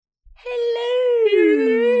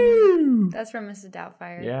That's from Mrs.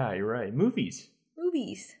 Doubtfire. Yeah, you're right. Movies.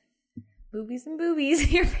 Movies and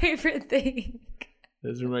boobies. Your favorite thing.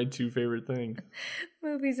 Those are my two favorite things.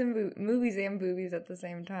 Movies and boobies at the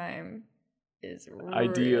same time is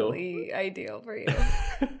Ideal. really ideal for you.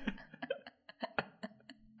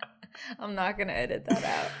 I'm not going to edit that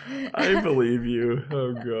out. I believe you.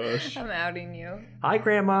 Oh, gosh. I'm outing you. Hi,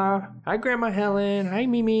 Grandma. Hi, Grandma Helen. Hi,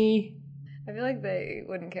 Mimi. I feel like they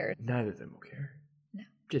wouldn't care. Neither of them will care. No.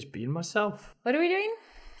 Just being myself. What are we doing?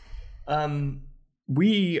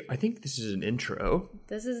 I think this is an intro.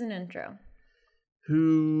 This is an intro.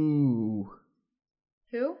 Who?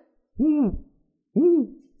 Woo.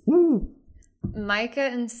 Micah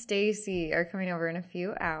and Stacey are coming over in a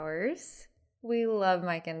few hours. We love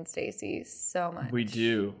Micah and Stacey so much. We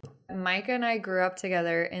do. Micah and I grew up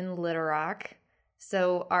together in Little Rock,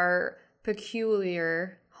 so our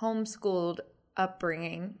peculiar homeschooled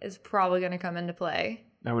upbringing is probably going to come into play.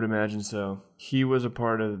 I would imagine so. He was a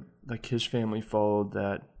part of, like, his family followed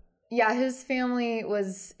that. Yeah, his family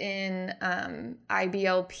was in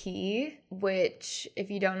IBLP, which,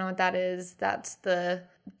 if you don't know what that is, that's the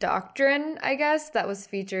doctrine, I guess, that was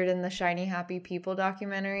featured in the Shiny Happy People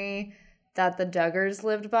documentary that the Duggars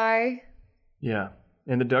lived by. Yeah.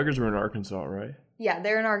 And the Duggars were in Arkansas, right? Yeah,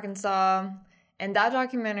 they're in Arkansas. And that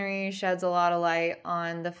documentary sheds a lot of light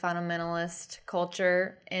on the fundamentalist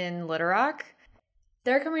culture in Little Rock.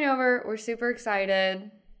 They're coming over. We're super excited.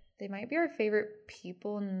 They might be our favorite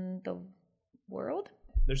people in the world.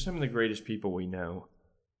 They're some of the greatest people we know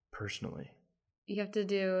personally. You have to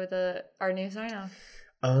do our new sign-off.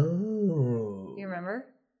 Oh. You remember?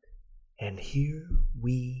 And here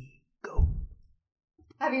we go.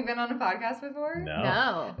 Have you been on a podcast before?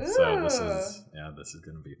 No. Ooh. So this is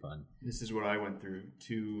going to be fun. This is what I went through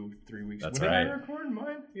 2-3 weeks ago. That's when right. did I record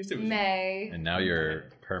mine? I guess it was May. And now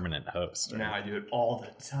you're permanent host. Right? Now I do it all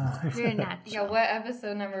the time. You're natural. Yeah, what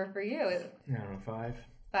episode number for you? I don't know, 5.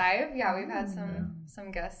 5? Yeah, we've had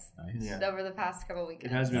some guests Nice. over the past couple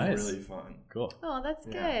weekends. It has been Nice. really fun. Cool. Oh, that's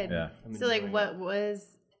Yeah. good. Yeah. So, like, what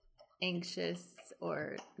was anxious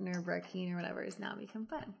or nerve-wracking or whatever has now become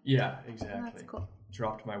fun. Yeah, exactly. Oh, that's cool.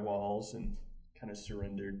 Dropped my walls and kind of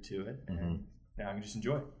surrendered to it. And now I can just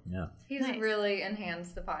enjoy it. Yeah. He's really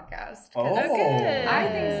enhanced the podcast. Oh, good. I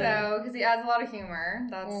think so, because he adds a lot of humor.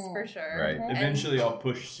 That's for sure. Right. And Eventually I'll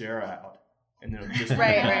push Sarah out. And then it'll just be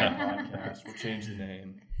Right. a podcast. We'll change the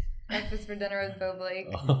name. Breakfast for dinner with Bo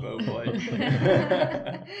Blake. Bo Blake.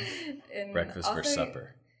 And Breakfast for also-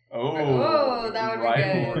 supper. Oh, that would be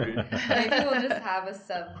rivalry. good. Maybe we'll just have a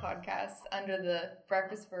sub podcast under the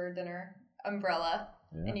Breakfast for Dinner umbrella,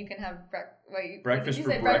 and you can have breakfast for breakfast for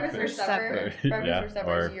breakfast. supper. Breakfast Yeah. for supper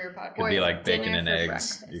Or is your podcast. Could be like bacon dinner and for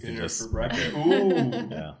eggs. breakfast. You can Dinner just for breakfast. Ooh.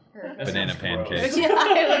 yeah. Perfect. Banana sounds gross. pancakes. Yeah,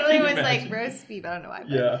 I literally Can you was like imagine? roast beef. I don't know why. But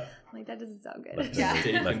Yeah. I'm like, that doesn't sound good.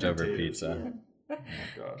 Leftover Potatoes. pizza. Oh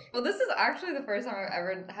gosh. Well, this is actually the first time I've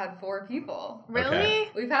ever had 4 people. Really? Okay.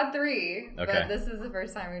 We've had 3, Okay. but this is the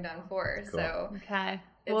first time we've done 4. Cool. So Okay.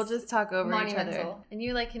 It's We'll just talk over each other. monumental. And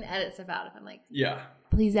you like can edit stuff out if I'm like, Yeah.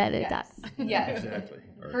 please edit yes, that. yes, Exactly.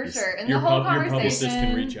 Or for if you sure. And Your the whole your publicist conversation.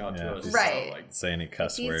 can reach out Yeah. to us. Right. So, like, Say any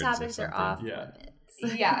cuss These words topics or are something. off. yeah.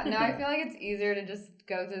 Yeah, no, I feel like it's easier to just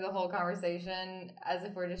go through the whole conversation as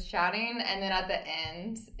if we're just chatting, and then at the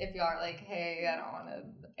end, if y'all are like, "Hey, I don't want to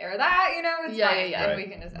air that," it's Yeah, fine, yeah, yeah. and Right,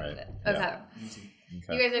 we can just edit it. right. Okay. So,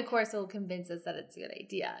 Okay. You guys, of course, will convince us that it's a good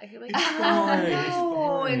idea. You're like, It's fine, it's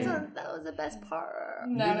no, fine. that was the best part.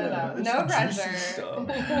 no, It's no juicy pressure, stuff.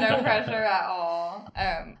 no pressure at all.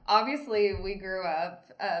 Obviously, we grew up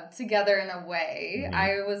together in a way. Mhm.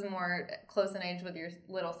 I was more close in age with your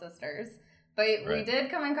little sisters. But we Right.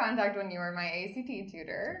 did come in contact when you were my ACT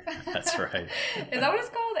tutor. That's right. Is that what it's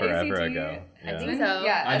called? Forever ACT? ago. I Yeah. think so.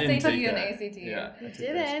 Yeah, I didn't SAT take and that. ACT. Yeah. You I took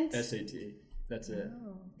didn't? SAT. That's it.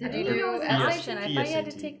 Did I you didn't do know it was an SAT? option. I thought you had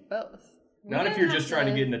to PSAT. take both. Not if you're just trying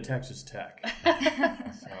to get into Texas Tech.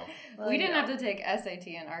 So, Well, We you didn't know. have to take SAT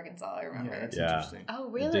in Arkansas, I remember. yeah, that's Yeah. interesting. Oh,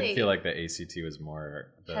 It really? did feel like the ACT was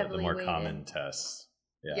more the Heavily more weighted. common test.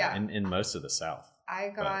 Yeah. Yeah. In most of the South. I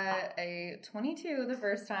got a 22 the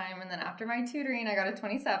first time, and then after my tutoring, I got a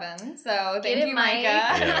 27. So thank it, you, Mike.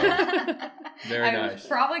 Micah. Very I nice.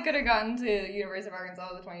 probably could have gotten to University of Arkansas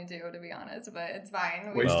with a 22, to be honest, but it's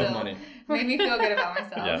fine. Waste of still money. made me feel good about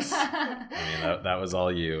myself. Yes. I mean, that was all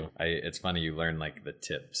you. It's funny you learn like the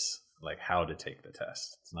tips, like how to take the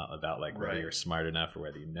test. It's not about like whether Right. you're smart enough or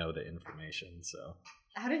whether you know the information. So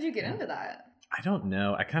How did you get into that? I don't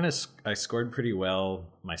know. I scored pretty well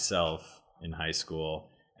myself in high school,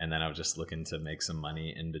 and then I was just looking to make some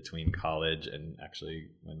money in between college and actually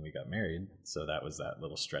when we got married. So that was that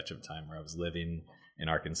little stretch of time where I was living in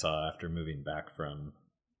Arkansas after moving back from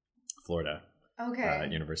Florida. Okay.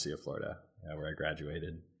 University of Florida, where I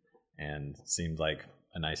graduated, and seemed like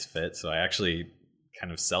a nice fit. So I actually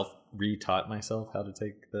kind of re-taught myself how to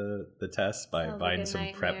take the test by buying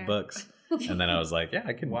some prep books. And then I was like, yeah,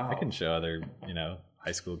 I can show other,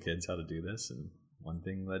 high school kids how to do this. And one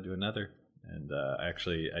thing led to another. And I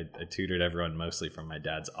tutored everyone mostly from my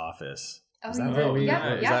dad's office. Oh, is that where we?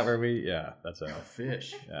 Yeah. Is that where we? Yeah, that's A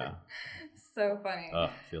fish. Yeah. So funny. Oh,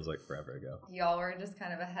 feels like forever ago. Y'all were just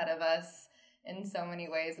kind of ahead of us in so many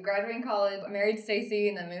ways. Graduating college, married Stacey,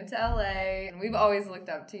 and then moved to LA. And we've always looked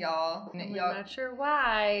up to y'all. I'm not sure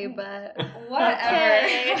why, but whatever.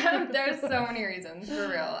 Okay. There's so many reasons, for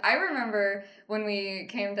real. I remember when we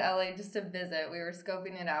came to LA just to visit, we were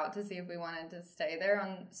scoping it out to see if we wanted to stay there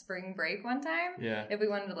on spring break one time. Yeah. If we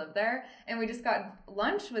wanted to live there. And we just got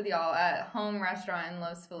lunch with y'all at Home Restaurant in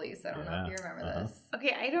Los Feliz. I don't know if you remember this.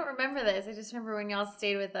 Okay, I don't remember this. I just remember when y'all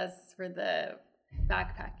stayed with us for the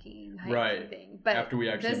backpacking hiking thing. But after we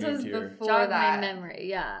actually this moved was here. before that. My memory,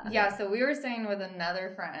 yeah. Yeah, so we were staying with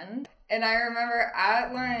another friend. And I remember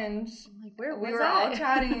at lunch, where was we were all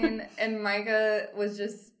chatting, and Micah was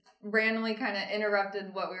just randomly kind of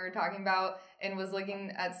interrupted what we were talking about and was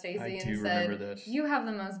looking at Stacey and said, "You have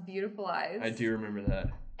the most beautiful eyes." I do remember that.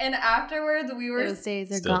 And afterwards, we were... Those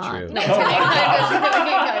days are still gone. true. No,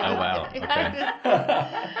 Oh, wow. Okay.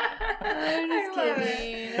 I'm just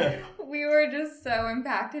kidding. We were just so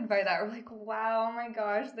impacted by that. We're like, wow, oh my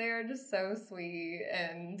gosh, they are just so sweet.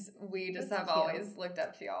 And we just have always looked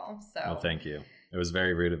up to y'all. So. Well, thank you. It was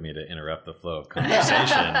very rude of me to interrupt the flow of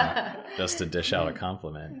conversation just to dish out a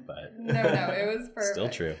compliment, but no, it was perfect. Still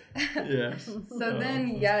true. Yeah. So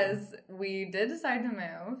then, yes, we did decide to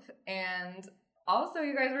move, and also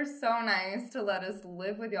you guys were so nice to let us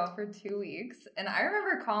live with y'all for 2 weeks. And I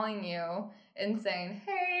remember calling you and saying,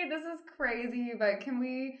 hey, this is crazy, but can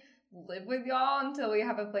we live with y'all until we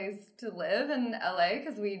have a place to live in LA?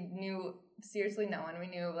 Because we knew seriously no one. We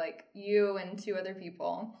knew like you and 2 other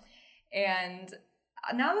people. And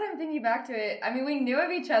now that I'm thinking back to it, I mean, we knew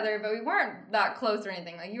of each other, but we weren't that close or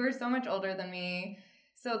anything. Like, you were so much older than me.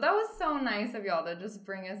 So that was so nice of y'all to just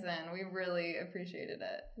bring us in. We really appreciated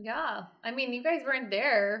it. Yeah. I mean, you guys weren't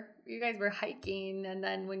there. You guys were hiking. And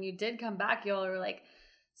then when you did come back, y'all were like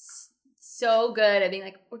so good at being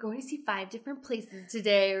like, we're going to see 5 different places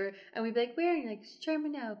today. And we'd be like, where? And you're like,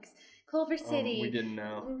 Sherman Oaks, Culver City. We didn't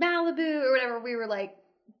know. Malibu or whatever. We were like,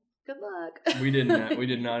 good luck. We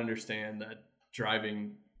did not understand that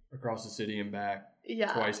driving across the city and back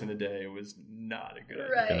twice in a day was not a good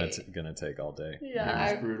idea. Right. Gonna take all day. Yeah,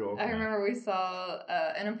 it was brutal. I remember we saw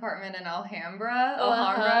an apartment in Alhambra,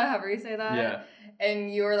 however you say that. Yeah.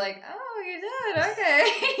 And you were like, oh, you did?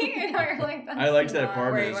 Okay. You know, you're like, that's I liked that not where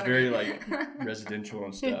apartment. you It's wanna very be. like residential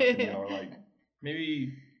and stuff. And y'all were like,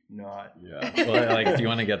 maybe not. Yeah. Well, like if you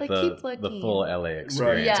want to get Like, the full LA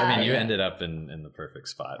experience, Right. I mean, you Yeah. ended up in the perfect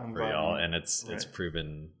spot I'm for glad y'all, you- and it's right.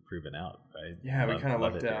 proven out, right? Yeah, we kind of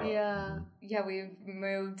Love lucked it out. here. Yeah. Yeah, we've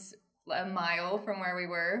moved a mile from where we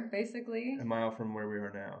were, basically. A mile from where we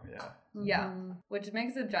are now. Yeah. Yeah, Mhm. which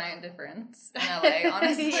makes a giant difference in LA,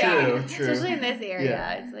 honestly. Yeah. True. Especially in this area.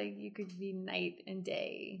 Yeah. It's like you could be night and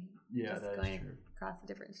day Yeah, just that's going true. across a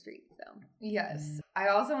different street. So Yes. I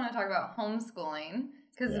also want to talk about homeschooling,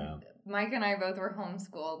 because Yeah. Mike and I both were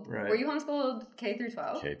homeschooled. Right. Were you homeschooled K through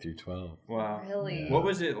 12? K through 12. Wow. Really? Yeah. What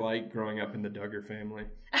was it like growing up in the Duggar family?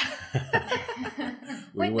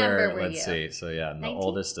 What number were let's you? see. So yeah, I'm the 19?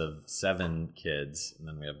 oldest of 7 kids, and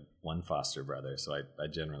then we have 1 foster brother. So I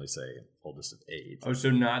generally say oldest of 8. Oh, so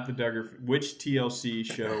not the Duggar. Which TLC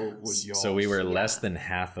show was y'all? So we were less than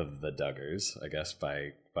half of the Duggars, I guess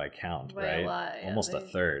by count, By a right? lot, yeah. Almost a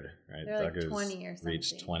third, right? they're like Duggars 20 or reached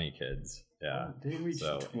something. 20 kids. Yeah. Oh, they reached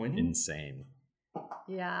so 20? insane.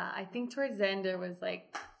 yeah, I think towards the end it was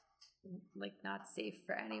like not safe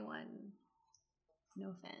for anyone.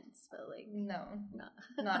 No offense, but like No, not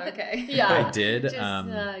not okay. yeah, I did. Just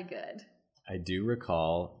not good. I do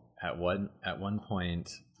recall at one point,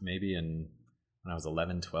 maybe when I was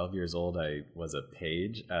 11, 12 years old, I was a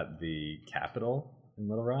page at the Capitol in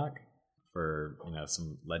Little Rock for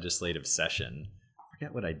some legislative session. I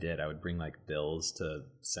forget what I did. I would bring like bills to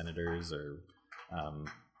senators or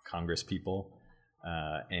Congress people,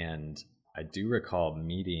 and I do recall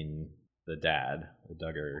meeting the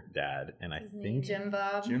Duggar dad, and I think Jim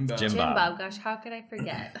Bob. Jim Bob. Jim Bob. Gosh, how could I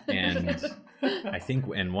forget? And I think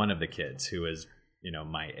one of the kids who was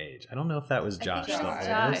my age. I don't know if that was Josh. I think it the was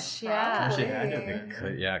oldest. Josh, yeah. Gosh, it had to have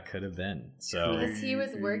Probably. been. Could have been. So Because he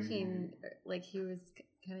was working, like he was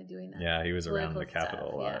kind of doing that. yeah, he was around the political Capitol a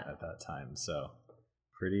stuff, lot at that time. So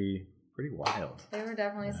pretty wild. They were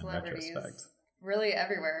definitely in celebrities. retrospect. really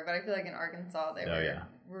everywhere, but I feel like in Arkansas they were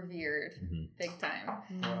revered big time.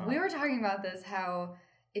 Wow. We were talking about this, how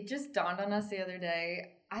it just dawned on us the other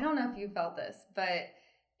day. I don't know if you felt this, but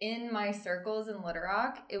in my circles in Little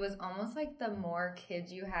Rock, it was almost like the more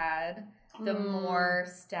kids you had, the more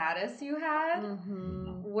status you had.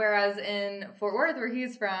 Whereas in Fort Worth, where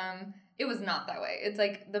he's from, it was not that way. It's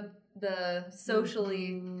like the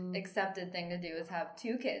socially accepted thing to do is have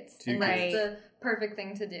 2 kids. And that's the perfect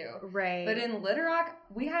thing to do. Right. But in Little Rock,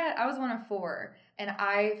 I was one of 4. And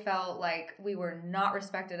I felt like we were not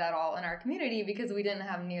respected at all in our community because we didn't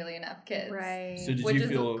have nearly enough kids. Right. So did which you is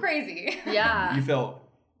feel crazy. Yeah. You felt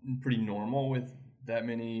pretty normal with that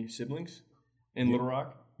many siblings in Little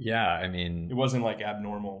Rock? Yeah, I mean, it wasn't like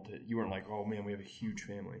abnormal. You weren't like, oh man, we have a huge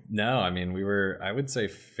family. No, I mean, we were, I would say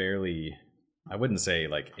fairly, I wouldn't say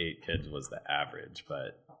like 8 kids was the average,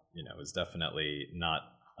 but you know, it was definitely not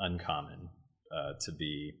uncommon to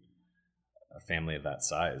be a family of that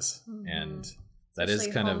size. And that especially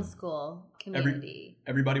is kind homeschool community.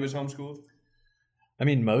 Everybody was homeschooled? I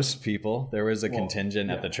mean, most people. There was a contingent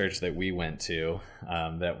at the church that we went to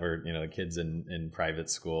that were, you know, kids in private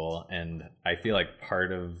school, and I feel like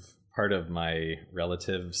part of my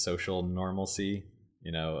relative social normalcy,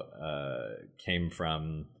 you know, came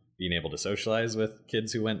from being able to socialize with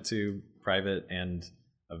kids who went to private and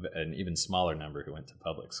an even smaller number who went to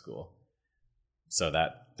public school. So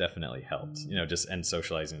that definitely helped, you know, just and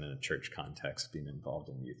socializing in a church context, being involved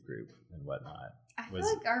in youth group and whatnot. I feel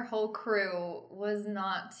like our whole crew was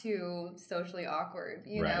not too socially awkward,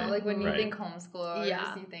 you know? Like when you think homeschool,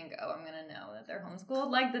 you think, oh, I'm going to know that they're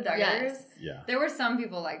homeschooled. Like the Duggars. Yes. Yeah. There were some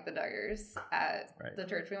people like the Duggars at the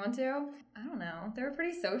church we went to. I don't know. They were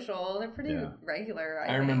pretty social. They're pretty regular,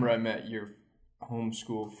 I remember I met your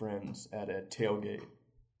homeschool friends at a tailgate.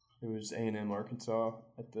 It was A&M Arkansas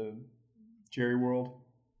at the Jerry World.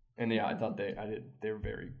 And I thought they were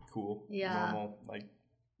very cool. Normal, like.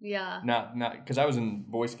 Yeah. Not because I was in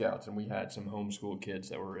Boy Scouts and we had some homeschool kids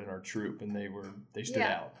that were in our troop and they stood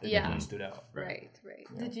out. They definitely stood out. Right.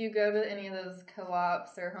 Yeah. Did you go to any of those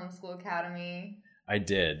co-ops or homeschool academy? I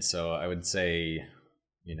did. So I would say,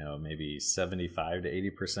 you know, maybe 75 to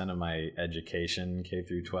 80% of my education, K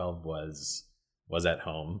through 12, was at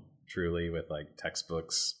home, truly, with like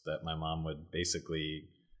textbooks that my mom would basically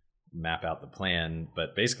map out the plan,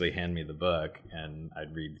 but basically hand me the book and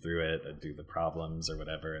I'd read through it, I'd do the problems or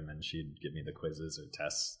whatever, and then she'd give me the quizzes or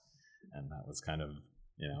tests. And that was kind of,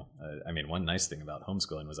 you know, I mean, one nice thing about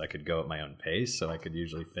homeschooling was I could go at my own pace, so I could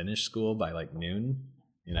usually finish school by like noon,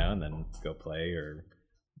 you know, and then go play or,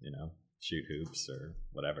 you know, shoot hoops or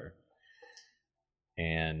whatever.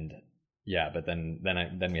 And yeah, but then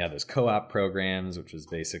we had those co-op programs, which was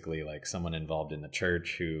basically like someone involved in the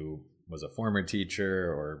church who was a former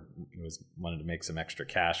teacher or wanted to make some extra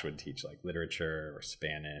cash, would teach like literature or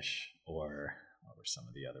Spanish or what were some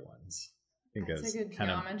of the other ones? I think it was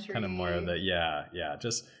kind of more of the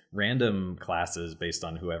just random classes based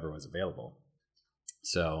on whoever was available.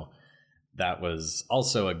 So that was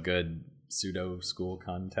also a good pseudo school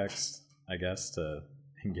context, I guess, to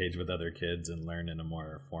engage with other kids and learn in a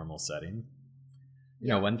more formal setting. You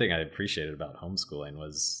know, one thing I appreciated about homeschooling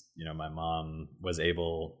was, you know, my mom was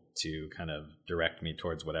able to kind of direct me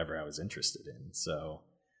towards whatever I was interested in. So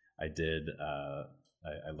I did,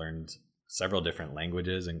 I learned several different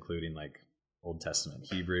languages, including like Old Testament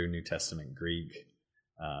Hebrew, New Testament Greek.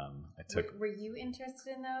 Were you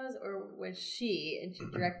interested in those, or was she and she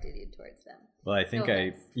directed you towards them? Well, I think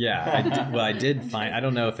I did find, I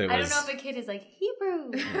don't know if it was. I don't know if a kid is like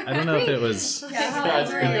Hebrew. I don't know if it was.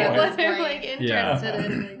 What they're like interested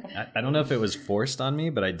in. I don't know if it was forced on me,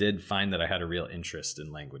 but I did find that I had a real interest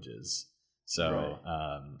in languages. So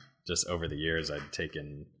just over the years, I'd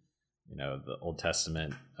taken, you know, the Old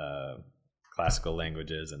Testament classical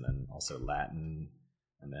languages, and then also Latin,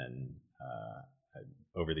 and then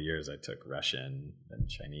over the years I took Russian, then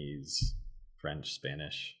Chinese, French,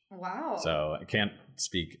 Spanish. Wow. So I can't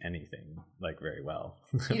speak anything like very well.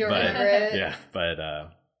 You don't remember it? Yeah,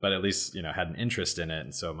 but at least, you know, had an interest in it,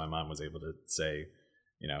 and so my mom was able to say,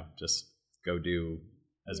 you know, just go do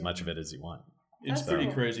as much of it as you want. It's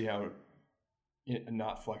pretty crazy how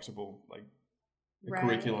not flexible like the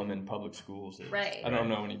curriculum in public schools is. I don't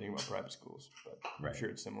know anything about private schools, but I'm sure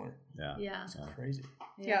it's similar. Yeah. It's crazy.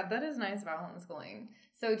 Yeah, that is nice about homeschooling.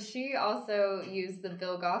 So she also used the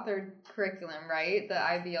Bill Gothard curriculum, right? The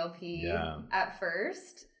IBLP at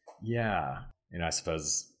first. Yeah. You know, I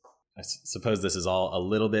suppose this is all a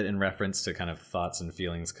little bit in reference to kind of thoughts and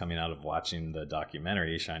feelings coming out of watching the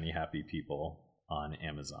documentary Shiny Happy People on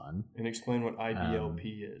Amazon. And explain what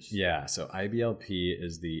IBLP is. Yeah, so IBLP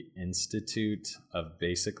is the Institute of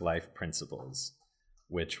Basic Life Principles,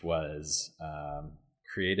 which was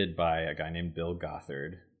created by a guy named Bill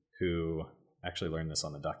Gothard, who actually learned this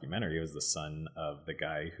on the documentary. He was the son of the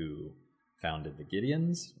guy who founded the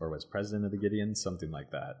Gideons, or was president of the Gideons, something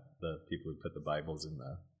like that. The people who put the Bibles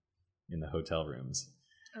in the hotel rooms.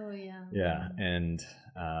 Oh, yeah. Yeah, and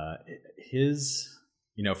his,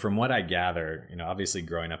 from what I gather, obviously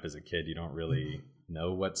growing up as a kid, you don't really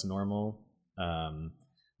know what's normal.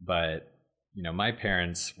 But, my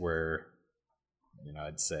parents were,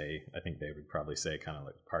 I think they would probably say kind of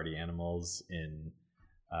like party animals in,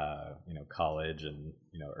 college and,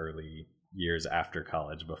 early years after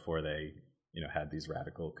college before they, had these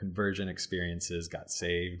radical conversion experiences, got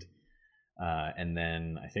saved. And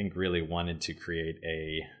then I think really wanted to create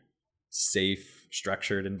a safe,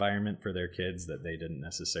 structured environment for their kids that they didn't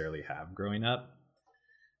necessarily have growing up.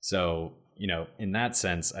 So, in that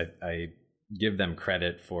sense, I give them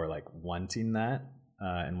credit for like wanting that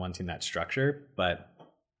and wanting that structure. But,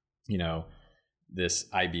 this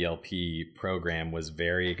IBLP program was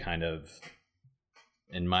very kind of,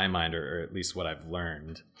 in my mind, or at least what I've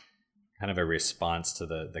learned, kind of a response to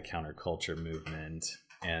the counterculture movement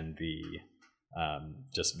and the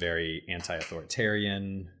just very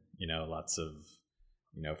anti-authoritarian, lots of,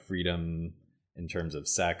 freedom in terms of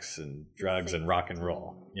sex and drugs and rock and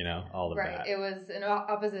roll, all of that. Right. It was in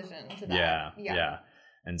opposition to that. Yeah.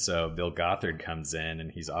 And so Bill Gothard comes in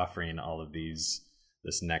and he's offering all of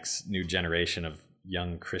this next new generation of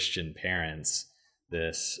young Christian parents,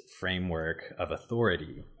 this framework of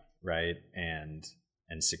authority, right? And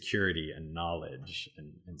security and knowledge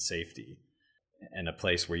and safety, and a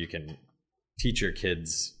place where you can teach your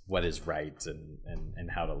kids what is right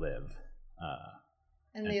and how to live.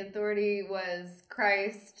 And the authority was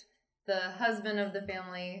Christ, the husband of the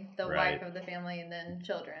family, the wife of the family, and then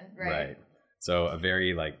children, right? Right. So a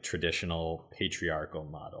very like traditional patriarchal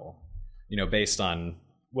model, based on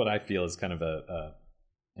what I feel is kind of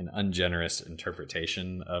an ungenerous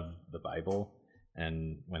interpretation of the Bible.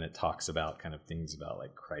 And when it talks about kind of things about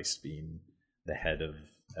like Christ being the head of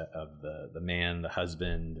the man, the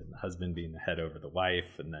husband, and the husband being the head over the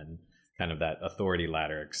wife, and then kind of that authority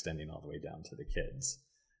ladder extending all the way down to the kids.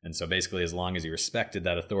 And so basically, as long as you respected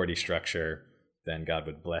that authority structure, then God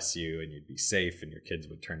would bless you and you'd be safe and your kids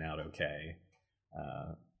would turn out okay.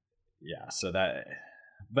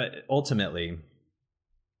 But ultimately,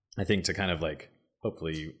 I think to kind of like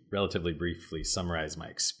hopefully relatively briefly summarize my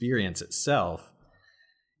experience itself,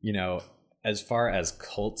 as far as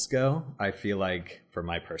cults go, I feel like, for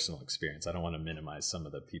my personal experience, I don't want to minimize some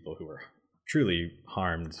of the people who were truly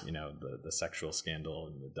harmed, the sexual scandal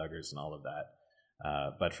and the Duggars and all of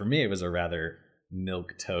that. But for me, it was a rather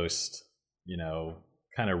milquetoast,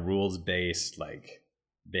 kind of rules-based, like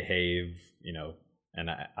behave, and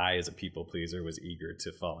I as a people pleaser was eager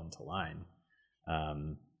to fall into line.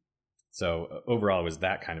 So overall, it was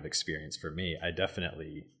that kind of experience for me. I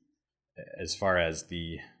definitely, as far as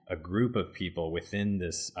a group of people within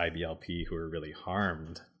this IBLP who were really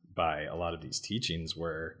harmed by a lot of these teachings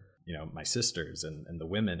were, my sisters and the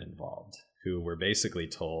women involved, who were basically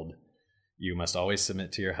told, you must always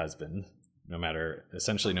submit to your husband, no matter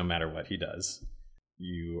what he does.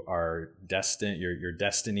 You are destined, your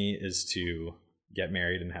destiny is to get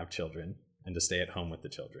married and have children and to stay at home with the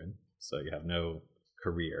children. So you have no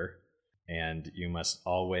career. And you must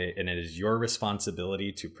always, and it is your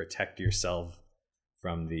responsibility to protect yourself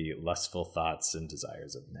from the lustful thoughts and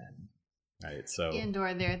desires of men, right? So,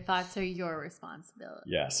 and/or their thoughts are your responsibility.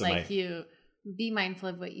 Yeah. So you be mindful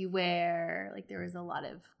of what you wear. Like there was a lot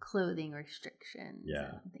of clothing restrictions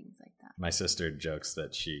and things like that. My sister jokes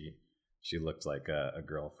that she looked like a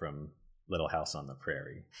girl from Little House on the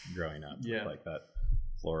Prairie growing up, with like that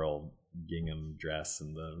floral gingham dress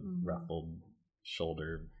and the ruffled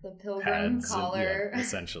shoulder, the pilgrim collar,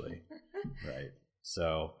 essentially. Right.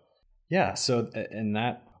 So in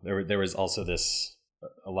that there was also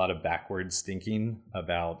a lot of backwards thinking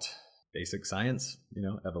about basic science,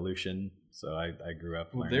 evolution. So I grew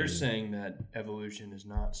up learning. They're saying that evolution is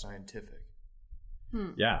not scientific.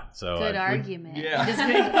 Yeah. So good argument.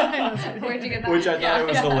 Where'd you get that? Which I thought it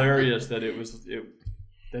was hilarious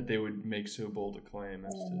that they would make so bold a claim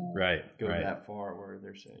as to go that far, where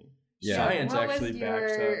they're saying science actually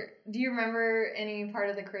backs up. Do you remember any part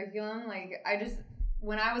of the curriculum? Like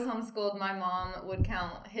when I was homeschooled, my mom would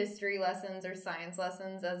count history lessons or science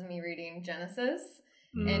lessons as me reading Genesis.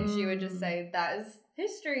 And she would just say, that is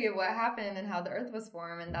history of what happened and how the earth was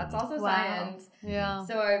formed. And that's also science. Yeah.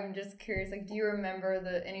 So I'm just curious, like, do you remember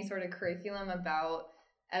any sort of curriculum about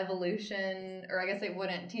evolution, or I guess they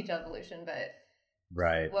wouldn't teach evolution, but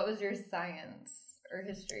right. What was your science or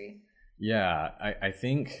history? Yeah, I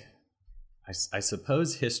think, I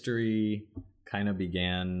suppose history kind of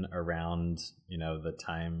began around, the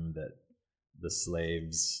time that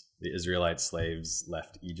the Israelite slaves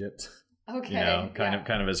left Egypt. Okay.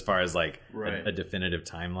 Kind of as far as like a definitive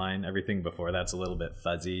timeline. Everything before that's a little bit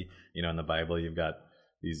fuzzy. In the Bible, you've got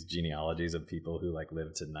these genealogies of people who like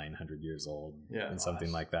lived to 900 years old and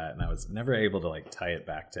something like that. And I was never able to like tie it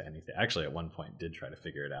back to anything. Actually, at one point did try to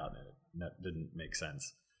figure it out, and it didn't make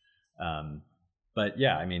sense. But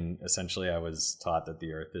yeah, I mean, essentially I was taught that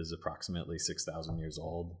the earth is approximately 6,000 years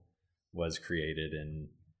old, was created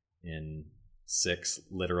in 6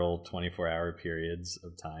 literal 24-hour periods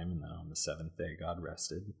of time, and then on the 7th day God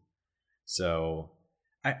rested. So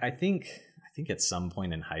I think at some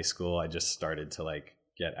point in high school I just started to like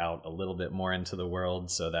get out a little bit more into the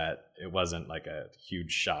world, so that it wasn't like a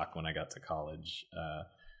huge shock when I got to college.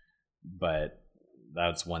 But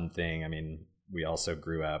that's one thing. I mean, we also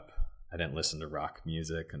grew up, I didn't listen to rock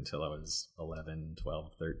music until I was 11,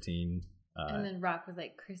 12, 13. And then rock was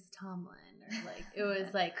like Chris Tomlin, or like it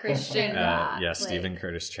was like Christian rock. Yeah, Stephen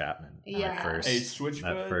Curtis Chapman. Yeah. Switchfoot.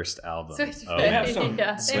 That first album. They Man. have some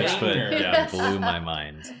Switchfoot, blew my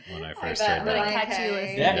mind when I first heard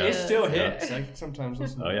that. It still hits. I sometimes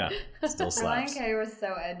listen. Oh yeah, still slaps. Brian K was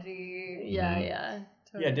so edgy. Yeah, yeah.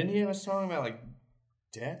 Totally. Yeah, didn't he have a song about like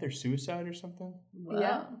death or suicide or something?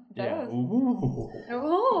 Yeah. Ooh.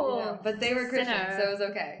 Yeah, but they were Christian, so it was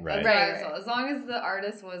okay. Right. Right. As long as the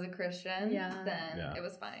artist was a Christian, then it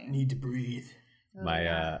was fine. Need to breathe.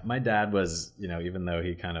 My dad was, even though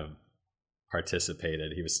he kind of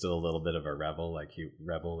participated, he was still a little bit of a rebel. Like he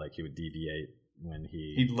would deviate when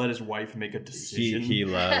he'd let his wife make a decision. He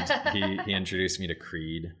introduced me to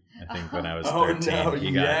Creed. I think when I was 13,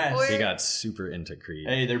 he got super into Creed.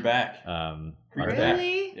 Hey, they're back.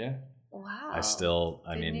 Really? Yeah. Wow.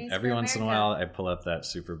 I mean, every once in a while I pull up that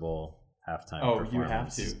Super Bowl halftime performance.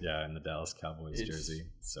 You have to. Yeah, in the Dallas Cowboys jersey.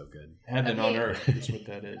 It's so good. Heaven on earth is what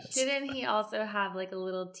that is. Didn't he also have like a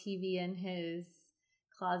little TV in his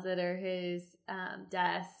closet or his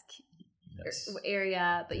desk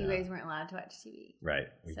area, but you guys weren't allowed to watch TV? Right.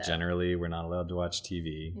 We generally were not allowed to watch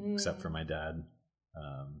TV except for my dad.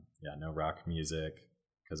 No rock music,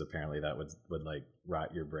 because apparently that would like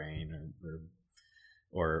rot your brain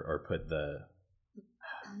or put the,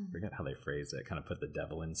 I forget how they phrase it, kind of put the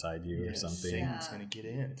devil inside you or something. Satan's gonna get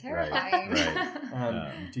in. Terrifying.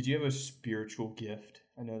 Right. Did you have a spiritual gift?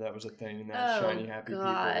 I know that was a thing in that shiny happy people.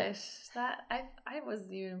 That I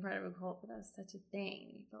wasn't even part of a cult, but that was such a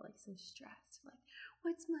thing. You felt like so stressed, like,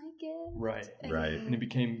 what's my gift? Right. And it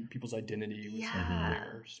became people's identity.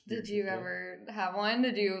 Did you ever have one?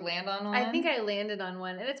 Did you land on one? I think I landed on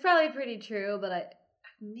one, and it's probably pretty true. But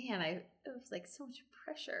it was like so much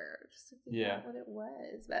pressure just to figure out what it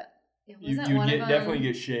was. But it wasn't definitely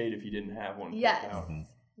get shade if you didn't have one. Yes.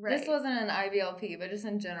 Right. This wasn't an IBLP, but just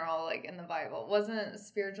in general, like in the Bible. Wasn't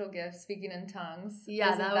spiritual gifts, speaking in tongues?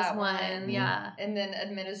 Yeah, that was one. Yeah. And then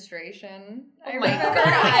administration. Oh my gosh.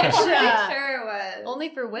 I'm pretty sure it was. Only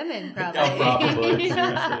for women, probably. Probably.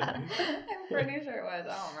 I'm pretty sure it was.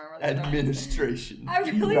 I don't remember that. Administration. I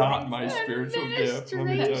really not my spiritual gift. Let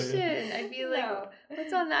me tell you. I feel like,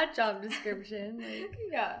 what's on that job description? Like,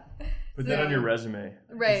 yeah. Put that on your resume.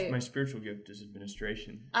 Right. My spiritual gift is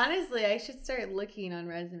administration. Honestly, I should start looking on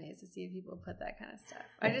resumes to see if people put that kind of stuff.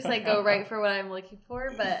 I just like go right for what I'm looking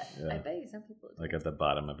for, but I bet you some people do. Like at the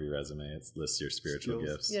bottom of your resume, it lists your spiritual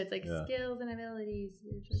gifts. Yeah, it's like skills and abilities,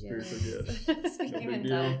 spiritual gifts. Speaking in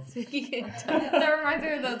tongues. That reminds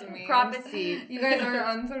me of those memes. Prophecy. You guys are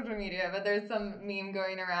on social media, but there's some meme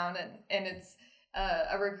going around and it's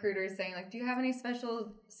a recruiter saying like, do you have any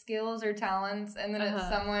special skills or talents? And then it's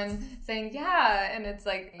someone saying and it's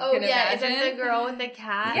like, you can imagine. Is that the girl with the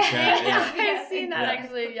cat? I've seen that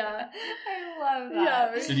actually. I love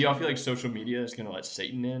that. So do y'all feel like social media is going to let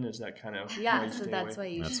Satan in? Is that kind of so that's why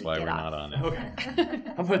you that's should why get we're off. not on it. Okay.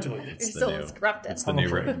 I'm going to delete it. Your soul is corrupted. It's the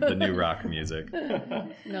new rock music.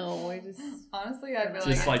 No, we just honestly, I feel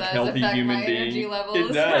just like it does healthy affect human my being. energy levels.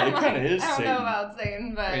 It does. It kind of is. I don't know about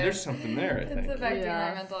Satan, but there's something there. I think it's affecting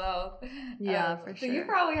my mental health. For sure. So you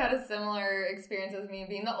probably had a similar experience as me,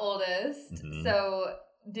 being the oldest. Mm-hmm. So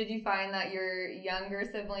did you find that your younger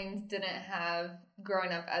siblings didn't have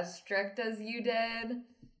growing up as strict as you did?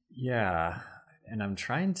 Yeah, and I'm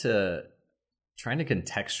trying to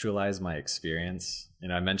contextualize my experience.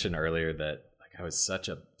 I mentioned earlier that like I was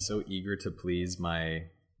so eager to please my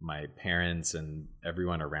parents and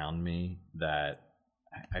everyone around me that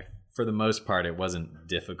I for the most part, it wasn't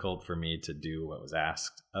difficult for me to do what was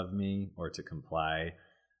asked of me or to comply.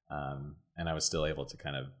 And I was still able to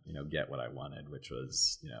kind of, get what I wanted, which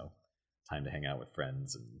was, time to hang out with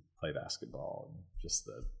friends and play basketball and just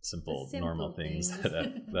the simple normal things that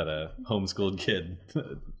a homeschooled kid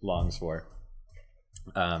longs for.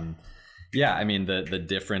 The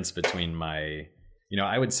difference between my,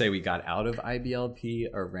 I would say we got out of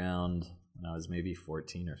IBLP around when I was maybe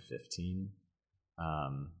 14 or 15.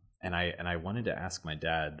 And I wanted to ask my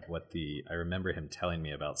dad I remember him telling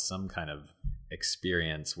me about some kind of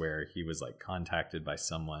experience where he was like contacted by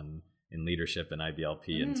someone in leadership in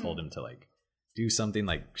IBLP and told him to like do something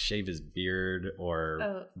like shave his beard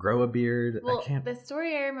or grow a beard. Well, the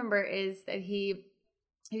story I remember is that you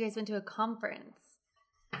guys went to a conference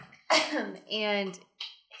and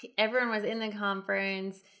everyone was in the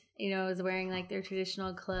conference, was wearing like their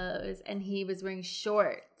traditional clothes and he was wearing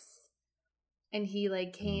shorts. And he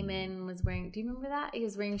like came in and was wearing, do you remember that? He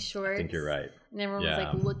was wearing shorts. I think you're right. And everyone was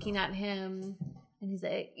like looking at him. And he's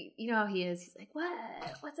like, you know how he is. He's like, what?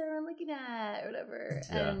 What's everyone looking at? Or whatever.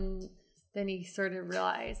 Yeah. And then he sort of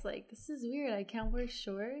realized like, this is weird. I can't wear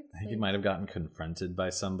shorts. I think he might have gotten confronted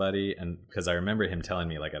by somebody. And because I remember him telling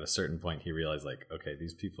me like at a certain point, he realized like, okay,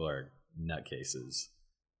 these people are nutcases.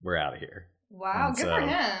 We're out of here. Wow. And good for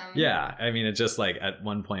him. Yeah. I mean, it just like at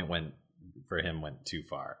one point went too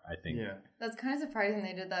far, I think. Yeah. That's kind of surprising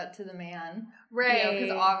they did that to the man. Right.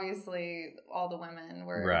 Because obviously all the women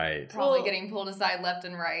were probably getting pulled aside left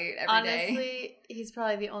and right every day. Honestly, he's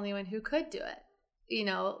probably the only one who could do it.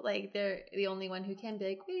 Like they're the only one who can be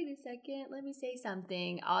like, wait a second, let me say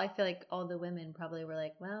something. I feel like all the women probably were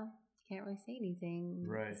like, well, can't really say anything.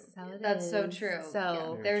 Right. This is how it That's is. so true.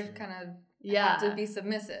 So they're kind of have to be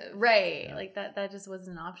submissive. Right. Yeah. Like that just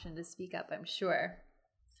wasn't an option to speak up, I'm sure.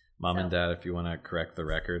 Mom and Dad, if you want to correct the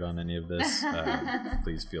record on any of this,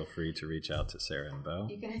 please feel free to reach out to Sarah and Bo.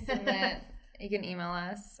 You can submit. You can email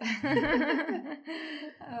us.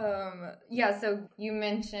 So you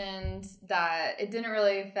mentioned that it didn't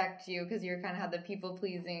really affect you because you kind of had the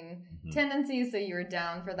people-pleasing tendency, so you were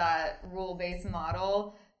down for that rule-based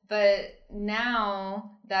model. But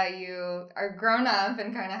now that you are grown up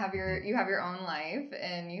and kind of have your own life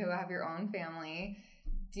and you have your own family,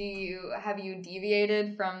 have you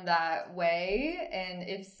deviated from that way? And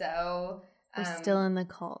if so, we're still in the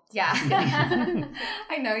cult. Yeah.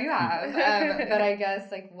 I know you have. But I guess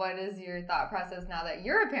like what is your thought process now that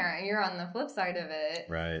you're a parent? You're on the flip side of it.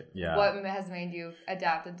 Right. Yeah. What has made you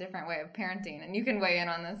adapt a different way of parenting? And you can weigh in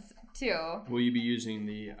on this too. Will you be using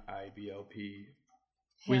the IBLP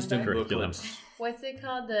wisdom booklets? What's it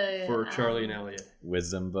called? For Charlie and Elliot.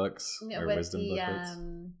 Wisdom books or wisdom booklets?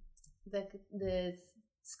 The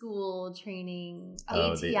school training,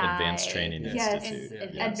 the Advanced Training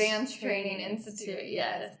Institute. Yes. Advanced Training Institute,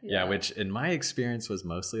 yes. Yeah, which in my experience was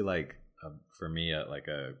mostly like, for me,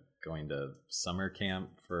 going to summer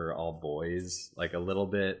camp for all boys, like a little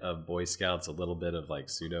bit of Boy Scouts, a little bit of like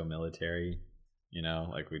pseudo-military,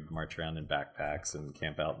 like we'd march around in backpacks and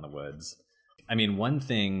camp out in the woods. I mean, one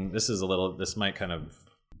thing, this might kind of,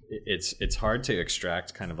 it's hard to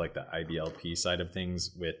extract kind of like the IBLP side of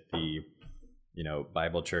things with the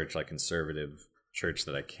Bible church, like conservative church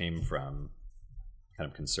that I came from, kind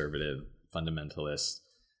of conservative, fundamentalist,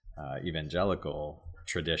 evangelical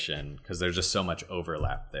tradition, because there's just so much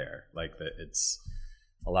overlap there. Like it's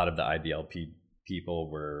a lot of the IBLP people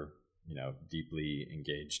were, deeply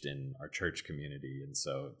engaged in our church community. And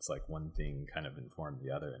so it's like one thing kind of informed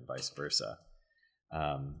the other and vice versa.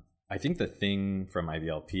 I think the thing from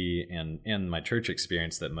IBLP and my church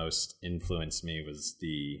experience that most influenced me was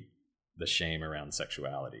the shame around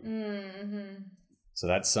sexuality. Mm-hmm. So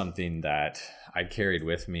that's something that I carried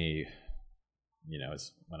with me,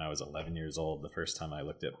 when I was 11 years old, the first time I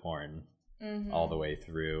looked at porn, all the way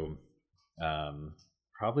through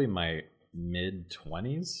probably my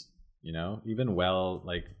mid-20s, even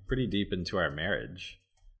like pretty deep into our marriage,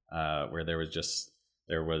 where there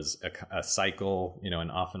was a cycle,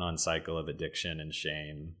 an off and on cycle of addiction and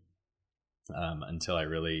shame, until I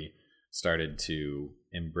really started to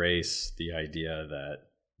embrace the idea that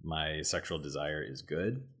my sexual desire is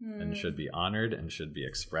good and should be honored and should be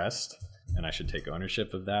expressed, and I should take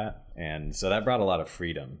ownership of that. And so that brought a lot of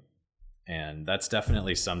freedom. And that's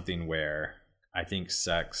definitely something where I think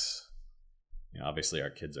sex, obviously our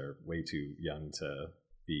kids are way too young to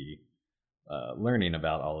be learning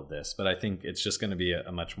about all of this, but I think it's just going to be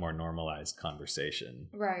a much more normalized conversation,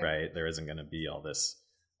 right? There isn't going to be all this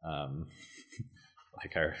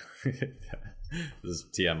like this is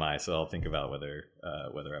TMI, so I'll think about whether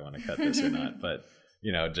I want to cut this or not. But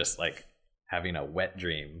just like having a wet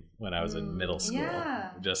dream when I was in middle school. Yeah.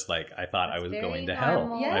 Just like I thought I was going to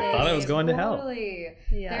normal. hell. Yes, I thought I was going to hell. totally.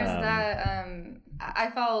 Yeah. There's that.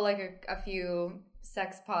 I follow like a few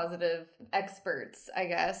sex positive experts, I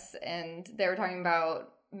guess, and they were talking about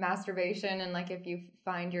masturbation and like if you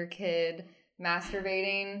find your kid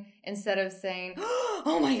masturbating, instead of saying,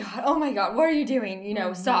 oh my god, what are you doing? You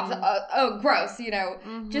know, stop. Oh, gross. You know,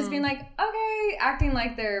 just being like, okay, acting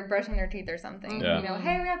like they're brushing their teeth or something. Yeah. You know,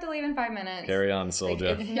 hey, we have to leave in 5 minutes. Carry on, soldier.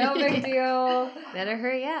 Like, it's no big deal. Better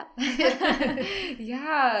hurry up.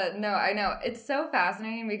 Yeah, no, I know. It's so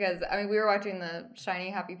fascinating because, I mean, we were watching the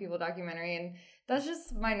Shiny Happy People documentary, and that's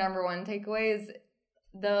just my number one takeaway is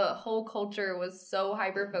the whole culture was so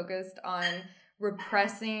hyper-focused on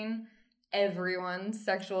repressing everyone's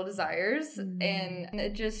sexual desires, and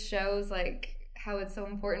it just shows, like, how it's so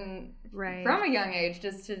important from a young age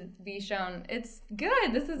just to be shown it's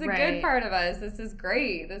good. This is a good part of us. This is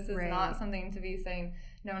great. This is not something to be saying,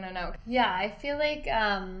 no. Yeah, I feel like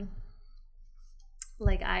I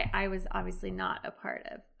was obviously not a part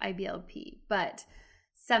of IBLP, but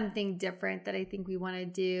something different that I think we want to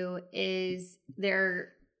do is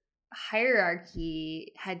their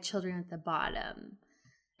hierarchy had children at the bottom.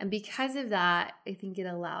 And because of that, I think it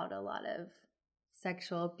allowed a lot of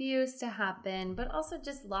sexual abuse to happen, but also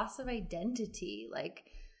just loss of identity. Like,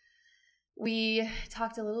 we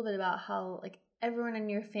talked a little bit about how, like, everyone in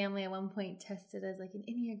your family at one point tested as, like, an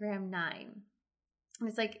Enneagram 9. And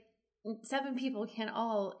it's like, 7 people can't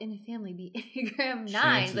all in a family be Enneagram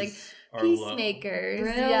 9s, like peacemakers.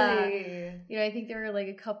 Really? Yeah. You know, I think there were like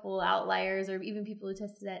a couple outliers or even people who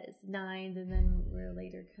tested as 9s and then were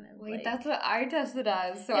later kind of Wait, like... that's what I tested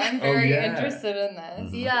as, so I'm very interested in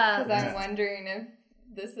this. Yeah. Because I'm wondering if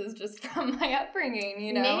this is just from my upbringing,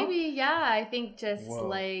 you know? Maybe, yeah. I think just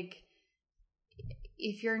like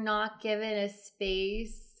if you're not given a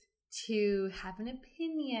space to have an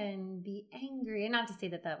opinion, be angry, and not to say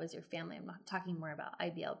that that was your family. I'm not talking more about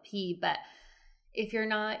IBLP, but if you're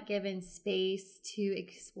not given space to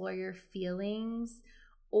explore your feelings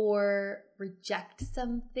or reject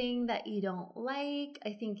something that you don't like,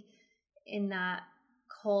 I think in that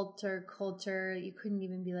culture, you couldn't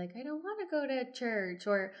even be like, I don't want to go to church,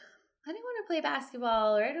 or I don't want to play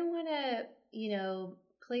basketball, or I don't want to, you know,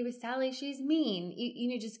 play with Sally, she's mean.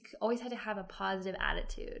 You just always had to have a positive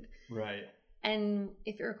attitude. Right. And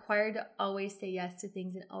if you're required to always say yes to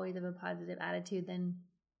things and always have a positive attitude, then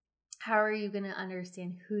how are you going to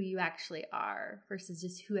understand who you actually are versus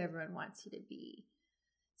just who everyone wants you to be?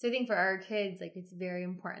 So I think for our kids, like, it's very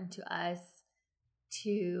important to us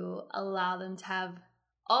to allow them to have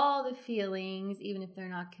all the feelings, even if they're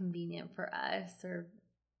not convenient for us, or,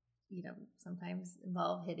 you know, sometimes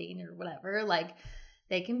involve hitting or whatever. Like,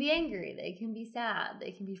 they can be angry, they can be sad,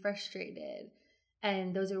 they can be frustrated.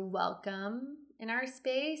 And those are welcome in our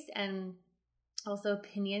space. And also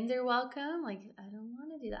opinions are welcome. Like, I don't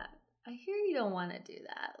want to do that. I hear you don't want to do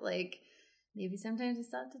that. Like, maybe sometimes we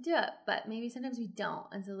still have to do it, but maybe sometimes we don't.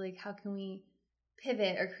 And so, like, how can we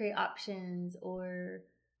pivot or create options, or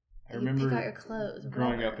I remember pick out your clothes?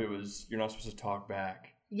 Growing up, it was, you're not supposed to talk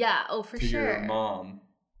back. Yeah, for to sure. your mom.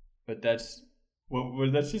 But that's...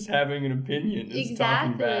 Well, that's just having an opinion. It's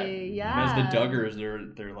talking back. Yeah. And as the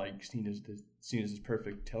Duggars, they're like seen as this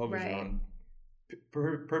perfect television on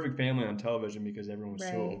perfect family on television because everyone was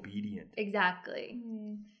so obedient. Exactly.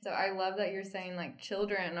 So I love that you're saying, like,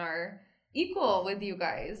 children are equal with you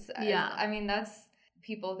guys. Yeah. I mean, that's,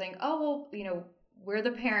 people think, oh, well, you know, we're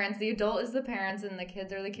the parents, the adult is the parents, and the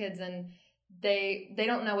kids are the kids, and they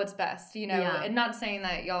don't know what's best, you know. Yeah. And not saying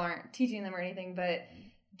that y'all aren't teaching them or anything, but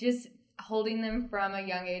just holding them from a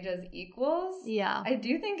young age as equals, I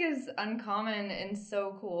do think is uncommon and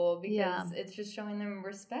so cool because it's just showing them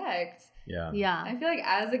respect. Yeah. I feel like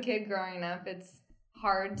as a kid growing up, it's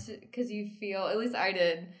hard to, because you feel, at least I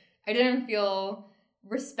didn't feel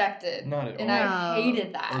respected. Not at all. And I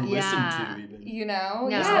hated that. Or listened to even. You know?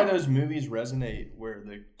 That's why those movies resonate where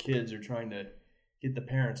the kids are trying to get the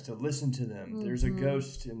parents to listen to them. There's a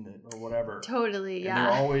ghost in the, or whatever. Totally, and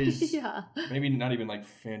they're always, yeah. maybe not even like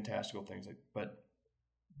fantastical things, like, but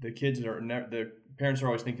the kids the parents are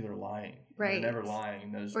always thinking they're lying. Right. They're never lying.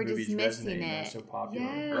 And those or movies dismissing resonate. It. They're so popular.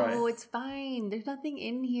 Yes. Right. Oh, it's fine. There's nothing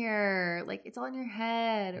in here. Like, it's all in your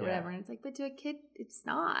head or whatever. And it's like, but to a kid, it's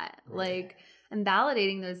not. Right. Like, and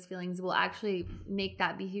validating those feelings will actually make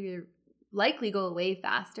that behavior likely go away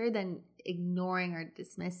faster than ignoring or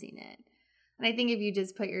dismissing it. And I think if you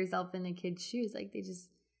just put yourself in a kid's shoes, like,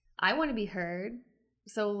 I want to be heard.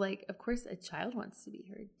 So, like, of course a child wants to be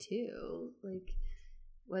heard too. Like,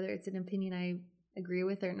 whether it's an opinion I agree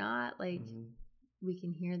with or not, like, we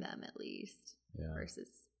can hear them at least versus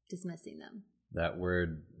dismissing them. That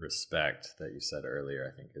word respect that you said earlier,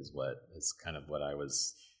 I think is kind of what I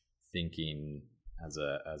was thinking as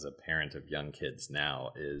a parent of young kids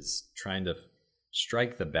now, is trying to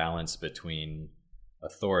strike the balance between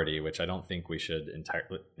authority, which I don't think we should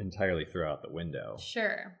entirely throw out the window.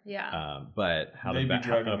 Sure, yeah. But how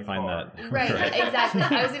to find that. Right, exactly.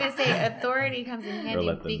 I was going to say authority comes in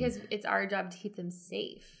handy because it's our job to keep them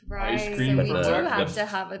safe. Right. So we do have to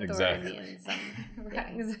have authority in some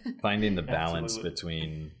things. Finding the balance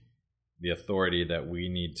between the authority that we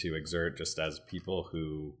need to exert just as people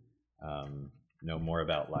who know more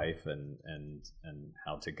about life and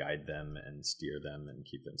how to guide them and steer them and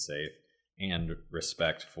keep them safe, and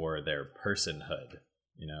respect for their personhood,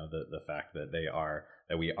 the fact that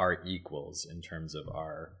we are equals in terms of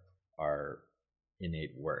our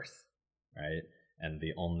innate worth, right? And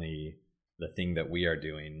the thing that we are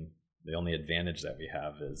doing, the only advantage that we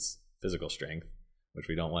have is physical strength, which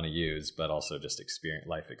we don't want to use, but also just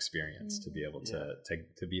life experience to be able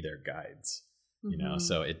to be their guides,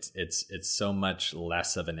 So it's so much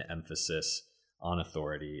less of an emphasis on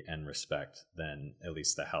authority and respect than at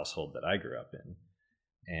least the household that I grew up in,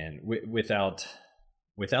 and without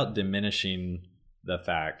diminishing the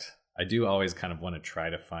fact, I do always kind of want to try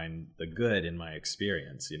to find the good in my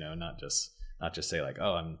experience, not just say like,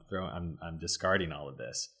 oh, I'm discarding all of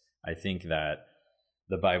this. I think that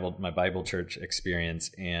my Bible church experience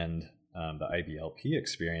and the IBLP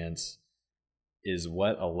experience is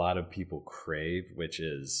what a lot of people crave, which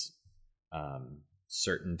is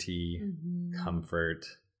certainty, comfort,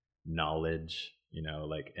 knowledge,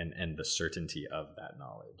 and the certainty of that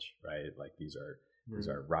knowledge, right? Like these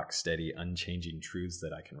are rock steady, unchanging truths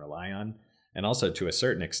that I can rely on. And also to a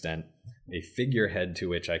certain extent, a figurehead to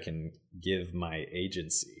which I can give my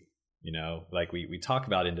agency, like we talk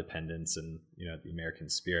about independence and, the American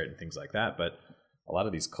spirit and things like that. But a lot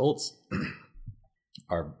of these cults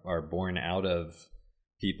are born out of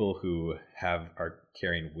people who are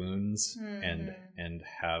carrying wounds and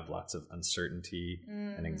have lots of uncertainty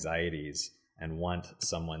and anxieties and want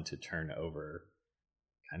someone to turn over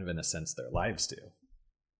kind of in a sense their lives to.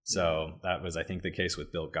 So that was, I think, the case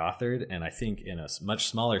with Bill Gothard. And I think in a much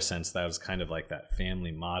smaller sense, that was kind of like that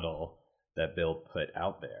family model that Bill put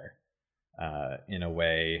out there in a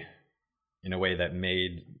way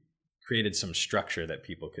that created some structure that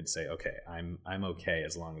people could say, okay, I'm okay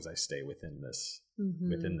as long as I stay within this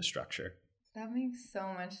within the structure. That makes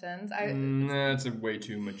so much sense. That's a way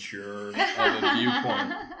too mature of a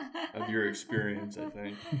viewpoint of your experience, I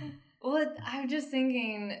think. Well, I'm just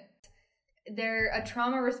thinking a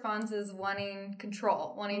trauma response is wanting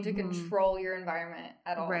to control your environment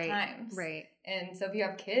at all times. Right. And so if you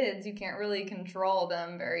have kids, you can't really control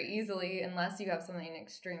them very easily unless you have something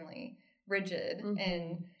extremely rigid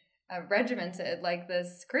and regimented like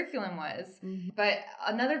this curriculum was. But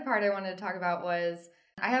another part I wanted to talk about was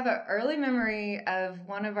I have an early memory of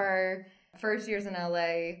one of our first years in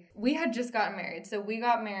LA. We had just gotten married. So we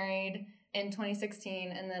got married in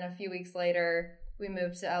 2016, and then a few weeks later, we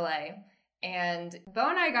moved to LA. And Bo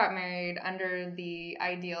and I got married under the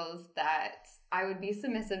ideals that I would be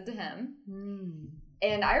submissive to him.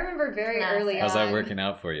 And I remember very early on. How's that working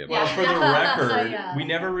out for you? Well, for the record, we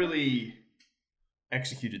never really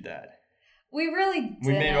executed that. We really did.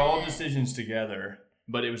 We made all decisions together,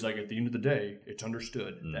 but it was like at the end of the day, it's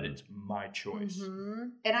understood that it's my choice.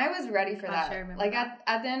 And I was ready for that. Like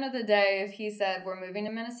at the end of the day, if he said we're moving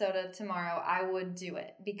to Minnesota tomorrow, I would do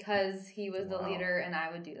it because he was the leader and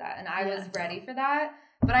I would do that. And I was ready for that.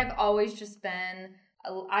 But I've always just been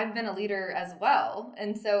a leader as well.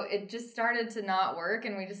 And so it just started to not work,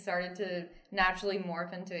 and we just started to naturally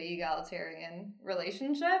morph into an egalitarian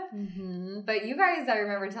relationship. But you guys, I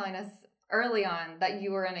remember telling us early on that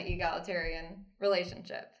you were in an egalitarian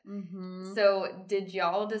relationship. So did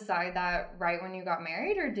y'all decide that right when you got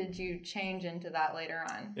married, or did you change into that later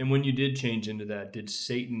on? And when you did change into that, did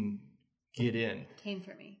Satan get in? Came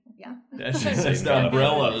for me, yeah. That's the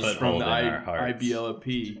umbrellas from the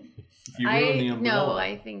IBLP. If you ruin the umbrella. No,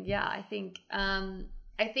 I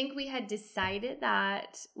think we had decided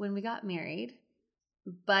that when we got married,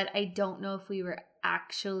 but I don't know if we were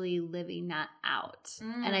actually living that out.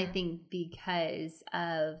 And I think because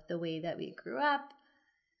of the way that we grew up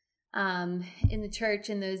in the church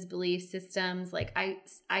and those belief systems, like I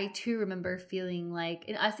too remember feeling like,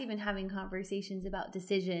 and us even having conversations about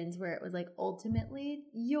decisions where it was like, ultimately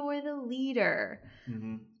you're the leader.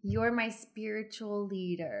 You're my spiritual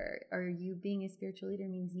leader, or you being a spiritual leader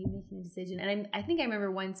means you making a decision. And I think I remember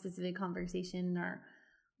one specific conversation in our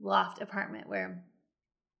loft apartment where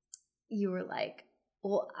you were like,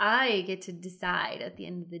 well, I get to decide at the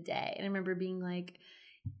end of the day. And I remember being like,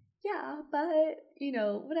 yeah, but, you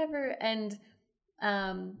know, whatever. And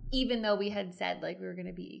even though we had said like we were going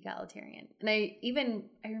to be egalitarian. And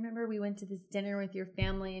I remember we went to this dinner with your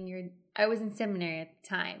family and I was in seminary at the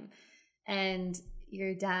time. And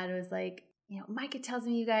your dad was like, you know, Micah tells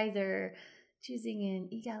me you guys are choosing an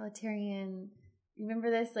egalitarian,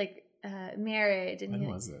 remember this, like marriage. And when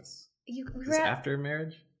was this? We was after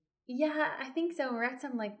marriage? Yeah, I think so. We're at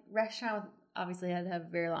some like restaurant. Obviously, I had to have a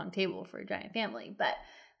very long table for a giant family, but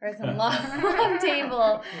we're at some long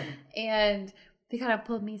table, and they kind of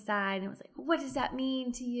pulled me aside and was like, "What does that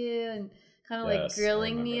mean to you?" And kind of like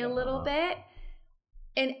grilling me a little bit.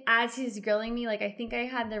 And as he's grilling me, like I think I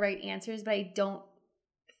had the right answers, but I don't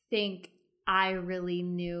think I really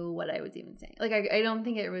knew what I was even saying. Like I don't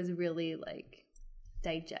think it was really like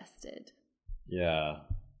digested. Yeah,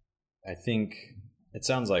 I think it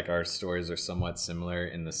sounds like our stories are somewhat similar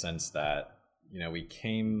in the sense that, you know, we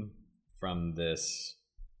came from this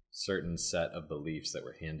certain set of beliefs that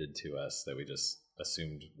were handed to us that we just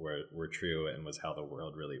assumed were true and was how the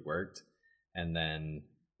world really worked. And then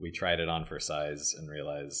we tried it on for size and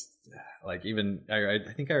realized, like, even I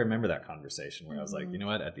think I remember that conversation where I was like, you know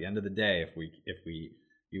what, at the end of the day, if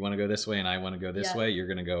you want to go this way and I want to go this way, you're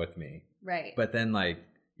going to go with me. Right. But then like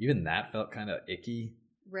even that felt kind of icky.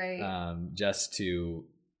 Right. Just to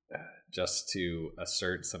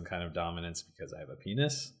assert some kind of dominance because I have a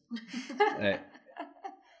penis.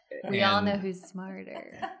 We all know who's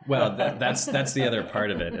smarter. Well, that's the other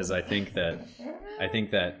part of it, is I think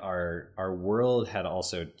that our world had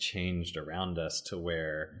also changed around us to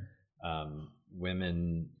where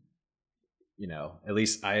women, you know, at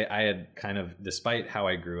least I had kind of, despite how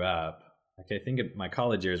I grew up, like I think my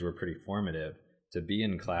college years were pretty formative to be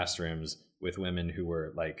in classrooms with women who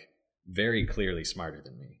were like very clearly smarter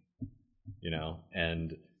than me, you know,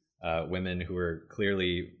 and women who were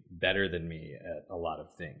clearly better than me at a lot of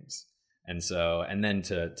things. And so, and then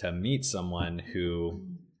to meet someone who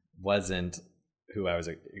I was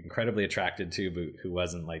incredibly attracted to, but who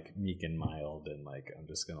wasn't like meek and mild and like, I'm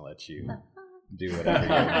just going to let you do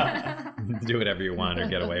whatever you want or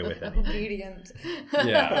get away with it. Obedient.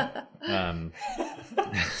 Yeah.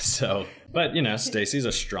 So, but you know, Stacey's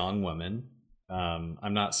a strong woman.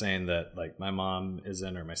 I'm not saying that like my mom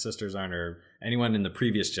isn't, or my sisters aren't, or anyone in the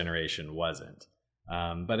previous generation wasn't.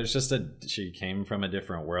 But it's just she came from a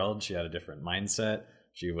different world. She had a different mindset.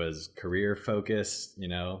 She was career focused, you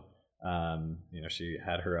know, she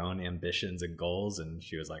had her own ambitions and goals, and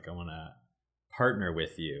she was like, I want to partner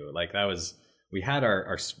with you. Like we had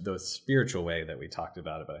the spiritual way that we talked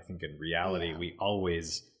about it, but I think in reality, we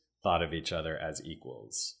always thought of each other as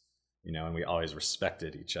equals, you know, and we always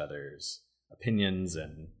respected each other's opinions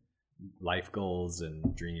and life goals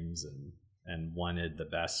and dreams and wanted the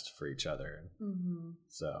best for each other. Mm-hmm.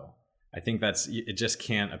 So I think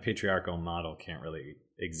a patriarchal model can't really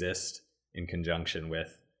exist in conjunction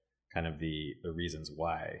with kind of the reasons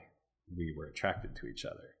why we were attracted to each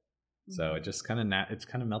other. Mm-hmm. So it just it's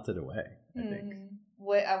kind of melted away, I think.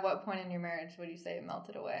 At what point in your marriage would you say it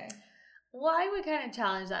melted away? Well, I would kind of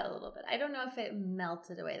challenge that a little bit. I don't know if it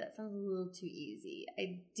melted away. That sounds a little too easy.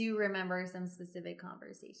 I do remember some specific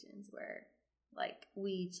conversations where, like,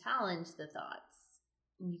 we challenged the thoughts.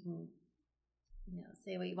 And you can, you know,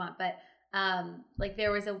 say what you want. But, like,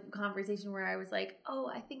 there was a conversation where I was like, oh,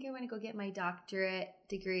 I think I want to go get my doctorate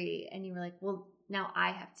degree. And you were like, well, now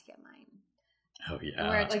I have to get mine. Oh, yeah. And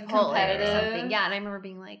we're at like Chipotle competitive or something. Yeah, and I remember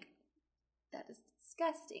being like, that is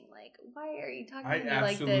disgusting. Like, why are you talking to me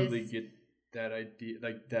like this? I absolutely get that idea,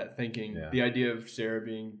 like that thinking. Yeah. The idea of Sarah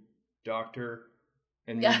being doctor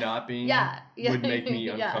and me not being would make me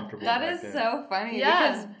uncomfortable. That is so funny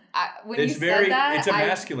because when you said that, it's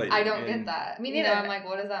emasculating. I don't get that. Me neither. I'm like,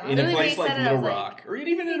 what does that mean? In a place like Little Rock, or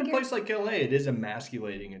even in a place like LA, it is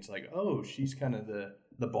emasculating. It's like, oh, she's kind of the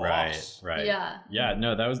boss. Right. Yeah. Yeah.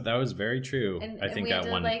 No, that was very true. I think at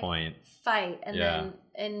one point fight,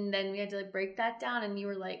 and then we had to like break that down, and you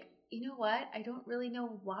were like, you know what? I don't really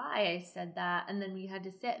know why I said that. And then we had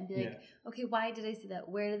to sit and be like, okay, why did I say that?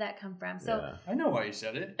 Where did that come from? So I know why you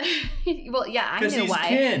said it. Well, yeah, I know why.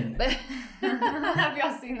 Ken. But have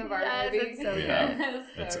y'all seen the Barbie movie? It's so good.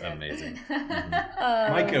 It's amazing.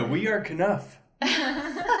 Micah, we are enough.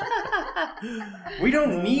 We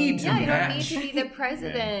don't need to you match. don't need to be the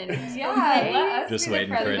president. Okay? Just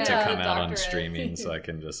waiting for it to come out on streaming so I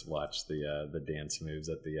can just watch the dance moves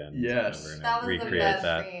at the end. Yes. And that was recreate the best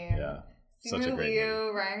that. Scene. Yeah. Such a great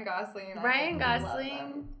movie. Ryan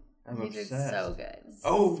Gosling. I'm obsessed. Did so good.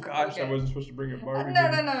 Oh gosh, I wasn't supposed to bring up Barbie.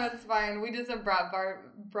 No, it's fine. We just have brought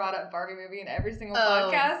up Barbie movie in every single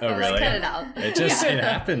podcast. So really? Cut it out. It just it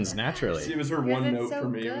happens naturally. See, it was her one note for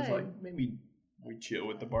me. Good. It was like, maybe we chill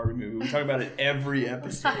with the Barbie movie. We talk about it every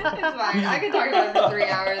episode. It's fine. I could talk about it for 3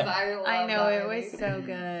 hours. I know, that it movie. was so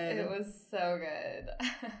good. It was so good.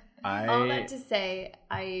 All that to say,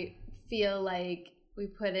 I feel like we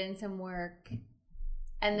put in some work,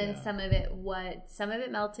 and then some of it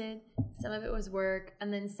melted, some of it was work,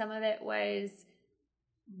 and then some of it was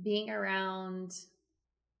being around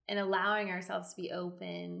and allowing ourselves to be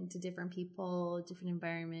open to different people, different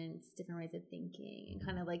environments, different ways of thinking, and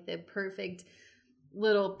kind of like the perfect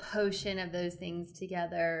little potion of those things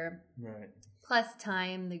together. Right. Plus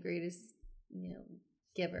time, the greatest,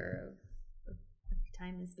 giver of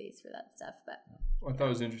time and space for that stuff. But I thought it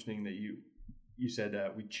was interesting that you said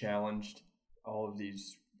that we challenged all of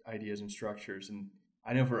these ideas and structures, and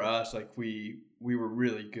I know for us, like we were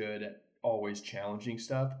really good at always challenging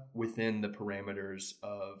stuff within the parameters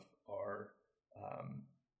of our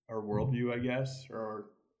worldview, I guess,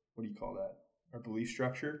 or what do you call that? Our belief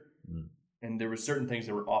structure. Mm. And there were certain things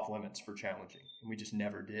that were off limits for challenging, and we just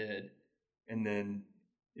never did. And then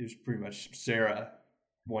it was pretty much Sarah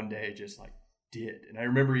one day just like did. And I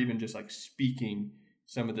remember even just like speaking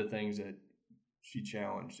some of the things that she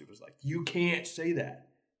challenged. It was like, you can't say that.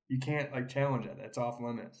 You can't like challenge that. That's off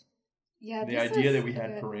limits. Yeah, the idea that we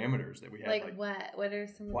had parameters, that we had like what? What are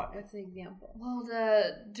some? What's an example? Well,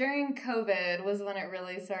 during COVID was when it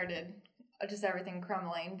really started, just everything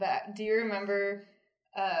crumbling. But do you remember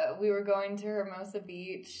we were going to Hermosa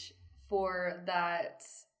Beach for that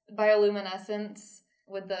bioluminescence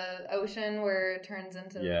with the ocean where it turns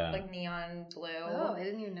into like neon blue? Oh, I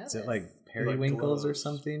didn't even know. Is it like periwinkles or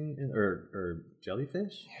something, or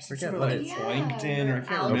jellyfish? Yes, I forget what it's plankton, or I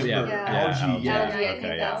can't remember. Algae. Algae. I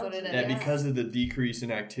think that's what it is. That because of the decrease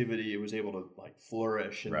in activity, it was able to like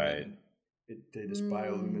flourish, and right. It did this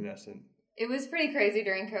bioluminescent. It was pretty crazy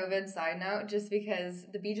during COVID. Side note, just because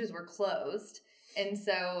the beaches were closed, and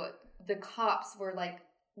so the cops were like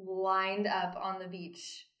lined up on the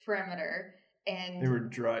beach perimeter. And they were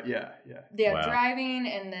driving, driving,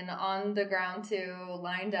 and then on the ground too,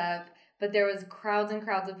 lined up. But there was crowds and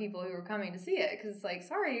crowds of people who were coming to see it because it's like,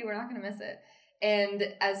 sorry, we're not going to miss it.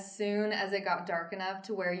 And as soon as it got dark enough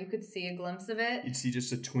to where you could see a glimpse of it, you'd see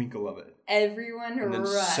just a twinkle of it. Everyone and then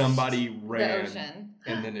rushed somebody ran, the ocean,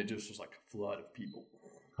 and then it just was like a flood of people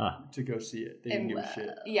to go see it. They didn't give a shit.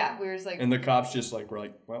 Yeah, we were just like, and the cops just like were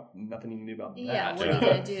like, well, nothing you can do about that. Yeah, what are you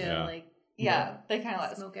gonna do? Like. Yeah, they kind of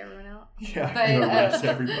let smoke everyone out. Yeah, but, arrest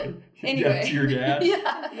everybody. Anyway, tear gas.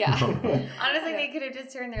 yeah. Honestly, they could have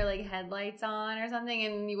just turned their like headlights on or something,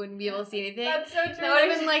 and you wouldn't be able to see anything. That's so true. That would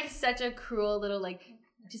have been like such a cruel little like,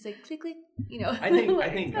 just like click click. I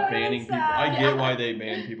think banning people. I get why they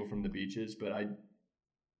ban people from the beaches, but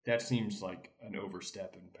that seems like an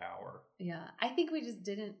overstep in power. Yeah, I think we just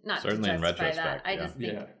didn't. Not certainly to in justify retrospect. That. I just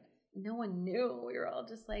think. No one knew. We were all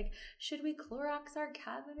just like, should we Clorox our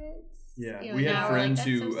cabinets? Yeah, we had friends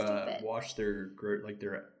who washed their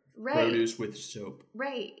produce with soap.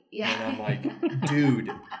 Right. Yeah. And I'm like, dude,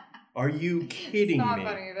 are you kidding me? It's not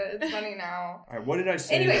funny, but it's funny now. All right, what did I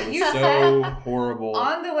say? Anyway, that was you so horrible.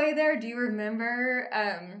 On the way there, do you remember?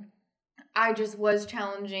 I just was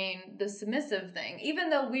challenging the submissive thing, even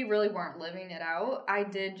though we really weren't living it out. I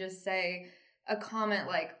did just say a comment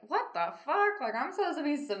like, what the fuck? Like, I'm supposed to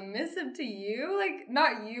be submissive to you? Like,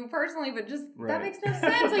 not you personally, but just, that makes no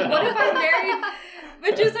sense. Like, what if I married,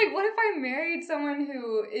 but just like, what if I married someone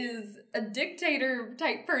who is a dictator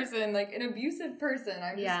type person, like an abusive person?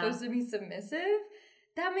 I'm just supposed to be submissive?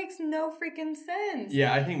 That makes no freaking sense.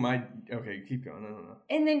 Yeah, I think okay, keep going. I don't know.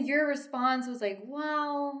 And then your response was like,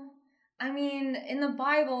 well, I mean, in the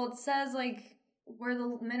Bible, it says like, where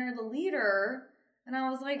the men are the leader. And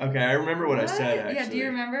I was like, okay, I remember what I said, actually. Yeah, do you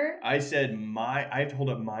remember? I said I have to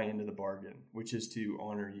hold up my end of the bargain, which is to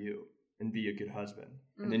honor you and be a good husband.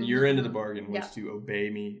 And then your end of the bargain was to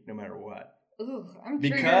obey me no matter what. Ooh, I'm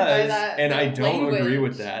triggered by that. And I don't agree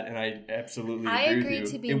with that, and I absolutely agree with you. I agreed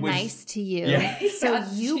to be nice to you, so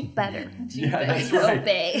you better that's right.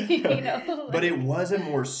 obey. But it was a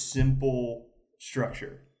more simple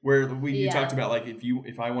structure where you talked about like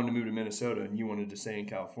if I wanted to move to Minnesota and you wanted to stay in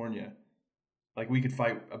California. Like, we could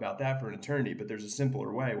fight about that for an eternity, but there's a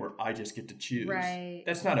simpler way where I just get to choose. Right.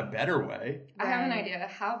 That's not a better way. I have an idea.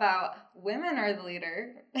 How about women are the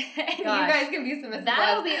leader? And you guys can be submissive.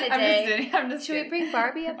 That'll be the day. I'm just Should kidding. we bring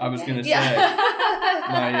Barbie up? I was going to say,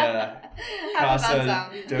 my Casa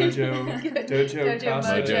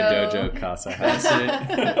Dojo Casa. That's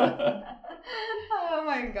it. Oh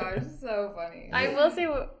my gosh, so funny. I will say,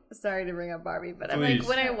 sorry to bring up Barbie, but I'm like,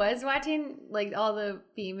 when I was watching like all the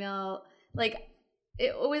female, like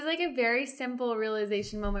it was like a very simple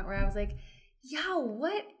realization moment where I was like, yeah,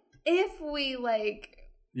 what if we like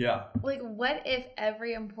Yeah. Like, what if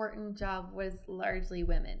every important job was largely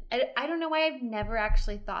women? I don't know why I've never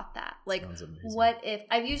actually thought that. Like, what if,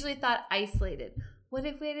 I've usually thought isolated. What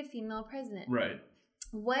if we had a female president? Right.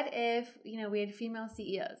 What if, we had female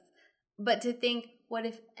CEOs? But to think, what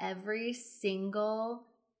if every single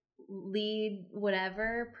lead,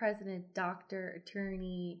 whatever, president, doctor,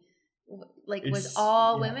 attorney, was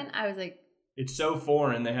all women? I was like, it's so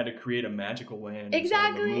foreign. They had to create a magical land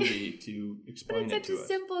inside of a movie to explain it to us. But it's such a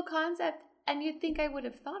simple concept, and you'd think I would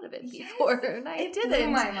have thought of it before, and I didn't. It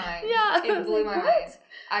blew my mind. Yeah, it blew my mind.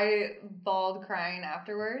 I bawled crying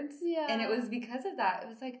afterwards. Yeah, and it was because of that. It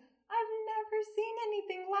was like, I've never seen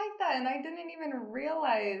anything like that, and I didn't even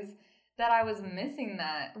realize that I was missing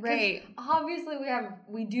that. Right. Obviously,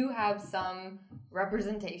 we do have some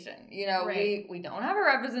representation. Right. We don't have a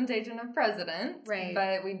representation of president, right?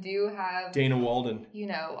 But we do have Dana Walden,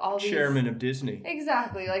 all these chairman of Disney.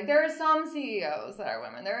 Exactly. Like, there are some CEOs that are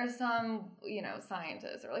women. There are some,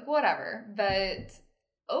 scientists or whatever. But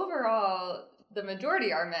overall, the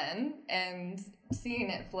majority are men, and seeing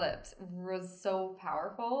it flipped was so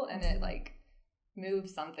powerful, and it moved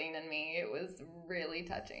something in me. It was really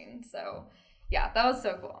touching. So yeah, that was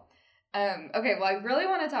so cool. Okay, well, I really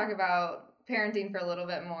want to talk about parenting for a little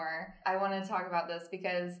bit more. I want to talk about this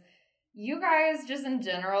because you guys just in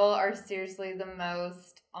general are seriously the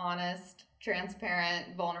most honest,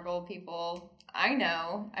 transparent, vulnerable people I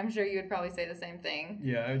know. I'm sure you would probably say the same thing.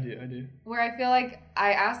 Yeah, I do. Where I feel like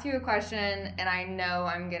I ask you a question and I know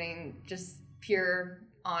I'm getting just pure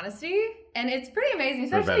honesty, and it's pretty amazing.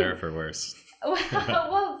 For better or for worse. Well,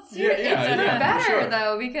 it's for better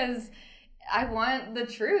though, because I want the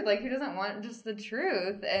truth. Who doesn't want just the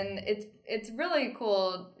truth? And it's really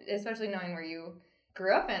cool, especially knowing where you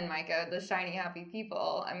grew up in, Micah, the shiny, happy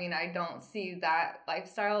people. I mean, I don't see that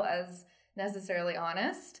lifestyle as necessarily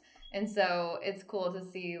honest. And so it's cool to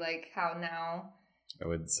see how now. I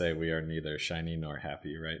would say we are neither shiny nor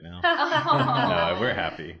happy right now. No, we're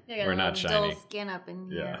happy. We're not shiny. Dull skin up in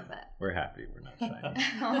here, yeah, but we're happy. We're not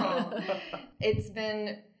shiny. It's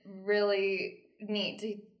been really neat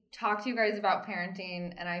to talk to you guys about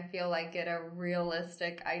parenting, and I feel get a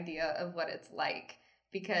realistic idea of what it's like,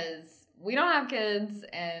 because we don't have kids,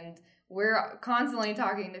 and we're constantly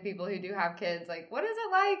talking to people who do have kids. What is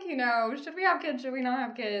it like? Should we have kids? Should we not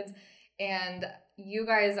have kids? And you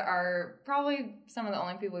guys are probably some of the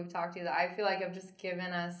only people we've talked to that I feel have just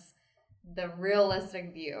given us the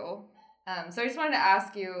realistic view. So I just wanted to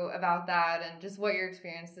ask you about that and just what your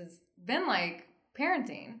experience has been like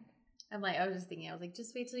parenting. I was just thinking,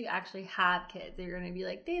 just wait till you actually have kids. You're going to be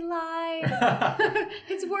they lied.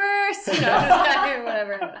 It's worse.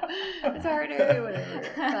 Whatever. It's harder, whatever.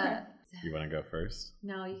 But, you want to go first?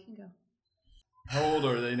 No, you can go. How old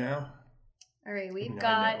are they now? All right, we've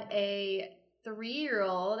got a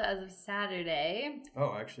 3-year-old as of Saturday.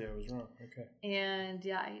 Oh, actually, I was wrong. Okay. And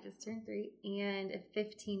yeah, he just turned 3, and a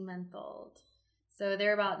 15-month-old. So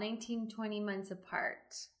they're about 19, 20 months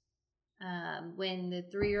apart. When the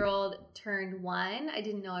 3-year-old turned 1, I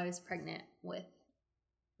didn't know I was pregnant with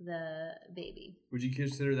the baby. Would you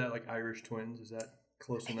consider that Irish twins? Is that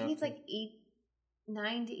close enough? I think it's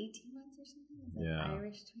 9 to 18 months or something. Yeah.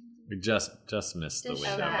 Irish twins. We just missed the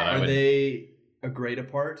window. Okay. But are they a grade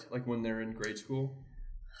apart? When they're in grade school?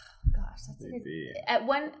 Gosh, that's a good. At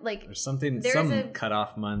one there's some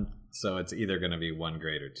cutoff month, so it's either going to be 1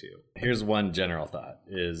 grade or 2. Here's one general thought: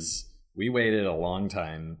 is we waited a long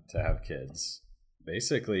time to have kids,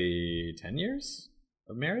 basically 10 years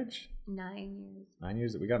of marriage. 9 years. 9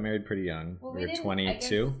 years. We got married pretty young. Well, we were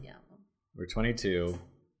 22. Yeah. We were 22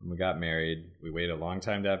 when we got married. We waited a long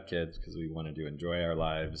time to have kids because we wanted to enjoy our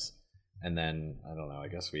lives. And then, I don't know, I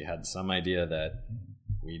guess we had some idea that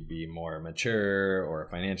we'd be more mature or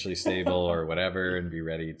financially stable or whatever and be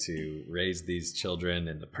ready to raise these children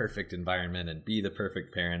in the perfect environment and be the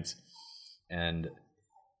perfect parents. And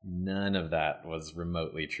none of that was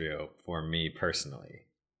remotely true for me personally.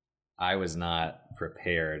 I was not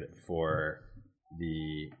prepared for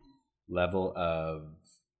the level of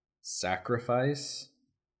sacrifice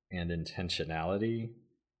and intentionality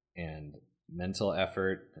and mental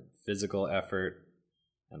effort and physical effort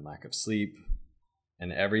and lack of sleep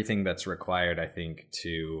and everything that's required, I think,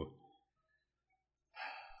 to,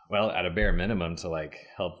 at a bare minimum, to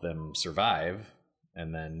help them survive,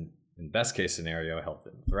 and then in best case scenario, help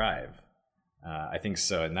them thrive. I think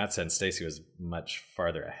so. In that sense, Stacey was much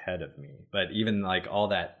farther ahead of me. But even all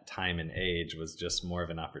that time and age was just more of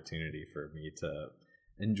an opportunity for me to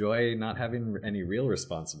enjoy not having any real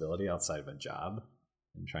responsibility outside of a job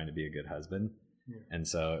and trying to be a good husband. Yeah. And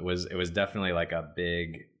so it was definitely a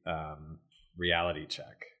big reality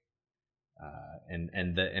check.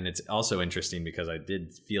 And it's also interesting because I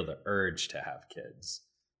did feel the urge to have kids.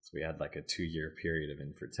 So we had like a 2-year period of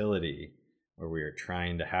infertility where we were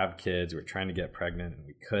trying to have kids, we were trying to get pregnant, and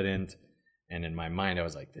we couldn't. And in my mind, I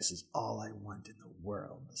was like, this is all I want in the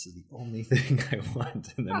world. This is the only thing I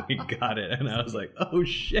want. And then we got it. And I was like, oh,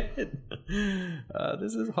 shit.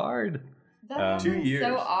 This is hard. That happens 2 years.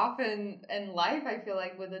 so often in life, I feel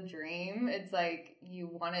like with a dream, it's like you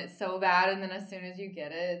want it so bad. And then as soon as you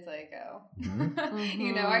get it, it's like, oh. Mm-hmm.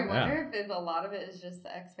 You know, I wonder if a lot of it is just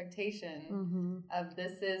the expectation of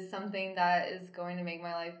this is something that is going to make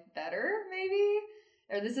my life better, maybe.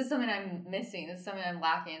 Or this is something I'm missing. This is something I'm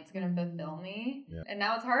lacking. It's going to fulfill me. Yeah. And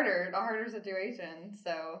now it's harder, a harder situation.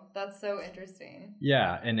 So that's so interesting.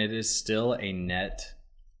 Yeah. And it is still a net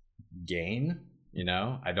gain. You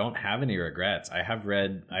know, I don't have any regrets. I've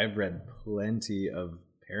read plenty of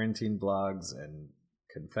parenting blogs and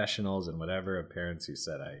confessionals and whatever of parents who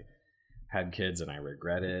said I had kids and I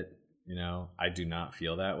regret it. You know, I do not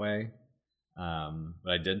feel that way.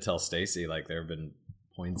 But I did tell Stacey, like, there have been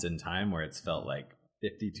points in time where it's felt like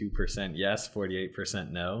 52% yes,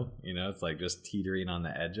 48% no. You know, it's like just teetering on the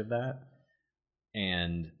edge of that.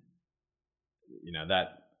 And, you know,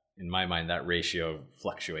 that, in my mind, that ratio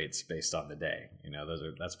fluctuates based on the day. You know,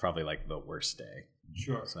 that's probably like the worst day.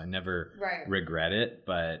 Sure. So I never regret it,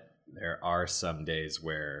 but there are some days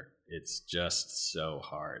where it's just so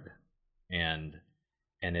hard. And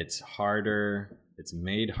it's harder, it's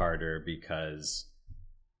made harder because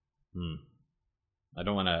I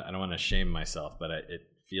don't want to shame myself, but it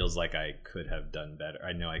feels like I could have done better.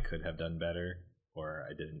 I know I could have done better, or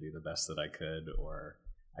I didn't do the best that I could, or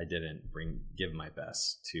I didn't give my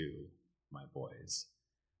best to my boys.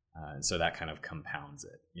 And so that kind of compounds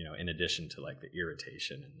it, you know, in addition to like the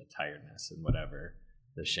irritation and the tiredness and whatever,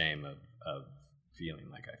 the shame of feeling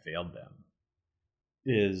like I failed them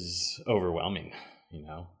is overwhelming, you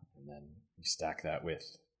know. And then you stack that with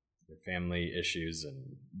your family issues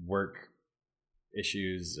and work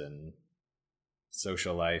issues and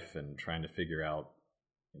social life and trying to figure out,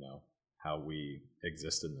 you know, how we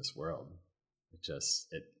exist in this world.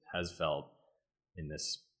 It has felt in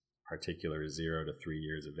this particular 0 to 3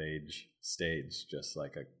 years of age stage just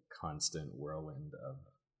like a constant whirlwind of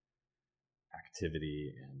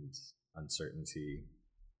activity and uncertainty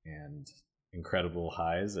and incredible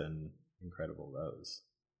highs and incredible lows.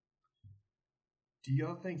 Do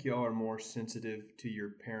y'all think y'all are more sensitive to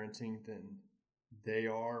your parenting than they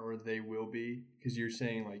are or they will be? Because you're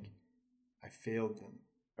saying, like, I failed them.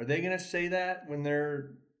 Are they going to say that when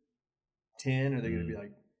they're 10? Are they going to be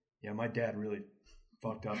like, yeah, my dad really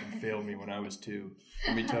fucked up and failed me when I was 2.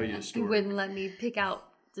 Let me tell you a story. He wouldn't let me pick out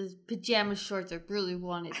the pajama shorts I really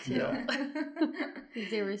wanted to.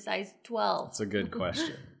 Because they were size 12. That's a good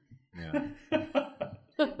question. Yeah.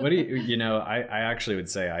 What do you know, I actually would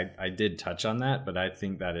say I did touch on that, but I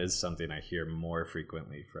think that is something I hear more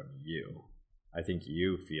frequently from you. I think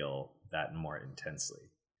you feel that more intensely.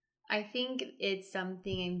 I think it's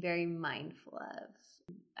something I'm very mindful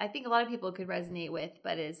of. I think a lot of people could resonate with,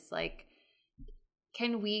 but it's like,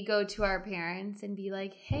 can we go to our parents and be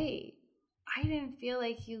like, hey, I didn't feel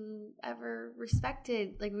like you ever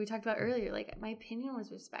respected, like we talked about earlier, like my opinion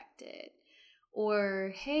was respected.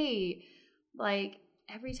 Or, hey, like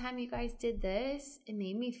every time you guys did this, it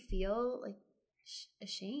made me feel like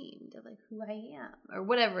ashamed of like who I am or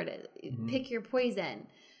whatever it is. Mm-hmm. Pick your poison.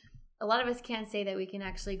 A lot of us can't say that we can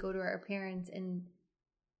actually go to our parents and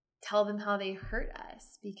tell them how they hurt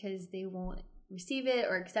us because they won't receive it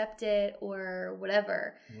or accept it or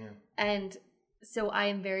whatever. Yeah. And so I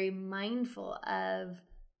am very mindful of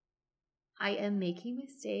I am making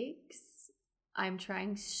mistakes. I'm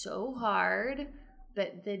trying so hard,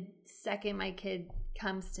 but the second my kid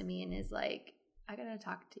comes to me and is like, I gotta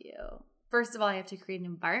talk to you. First of all, I have to create an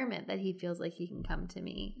environment that he feels like he can come to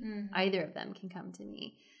me. Mm-hmm. Either of them can come to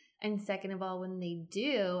me. And second of all, when they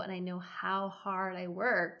do, and I know how hard I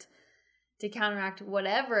worked to counteract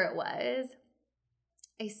whatever it was,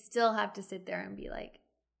 I still have to sit there and be like,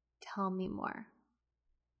 tell me more.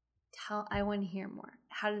 I want to hear more.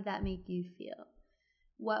 How did that make you feel?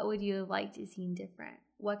 What would you have liked to see different?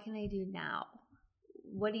 What can I do now?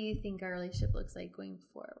 What do you think our relationship looks like going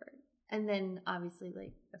forward? And then obviously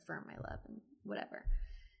like affirm my love and whatever.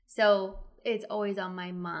 So it's always on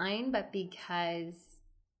my mind, but because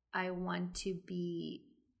I want to be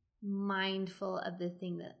mindful of the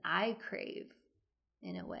thing that I crave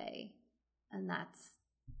in a way. And that's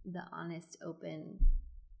the honest, open,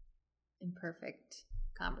 imperfect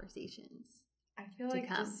conversations. I feel like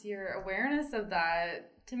just your awareness of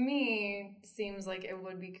that, to me, seems like it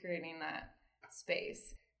would be creating that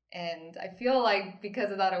space. And I feel like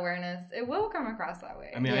because of that awareness, it will come across that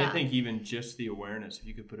way. I mean, I think even just the awareness, if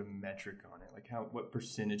you could put a metric on it, like what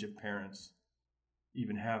percentage of parents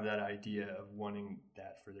even have that idea of wanting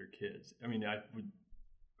that for their kids? I mean, I would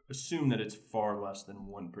assume that it's far less than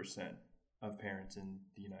 1% of parents in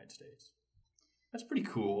the United States. That's pretty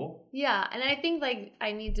cool. Yeah, and I think like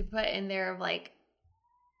I need to put in there of like,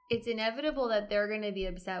 it's inevitable that they're going to be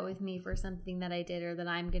upset with me for something that I did, or that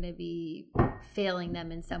I'm going to be failing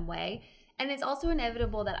them in some way. And it's also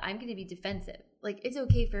inevitable that I'm going to be defensive. Like, it's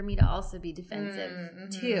okay for me to also be defensive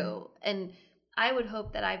too. And I would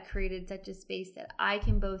hope that I've created such a space that I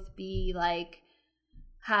can both be like,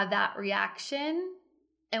 have that reaction,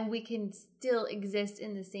 and we can still exist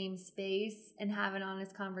in the same space and have an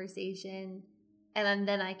honest conversation. And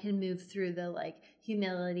then I can move through the like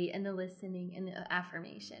humility and the listening and the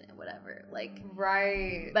affirmation and whatever. Like,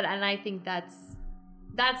 right. But, and I think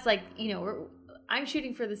that's like, you know, I'm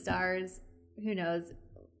shooting for the stars. Who knows?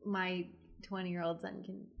 My 20-year-old son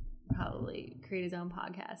can probably create his own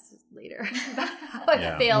podcast later about how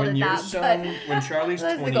I failed when at that. When Charlie's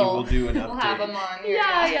 20, we'll do an update. We'll have him on here.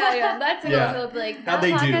 Yeah. That's the goal. He'll be like, that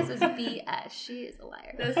podcast was BS. She is a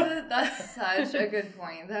liar. That's such a good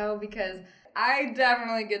point, though, because I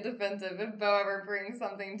definitely get defensive if Bo ever brings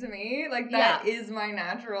something to me. Like, that is my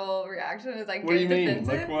natural reaction, is like, what get defensive.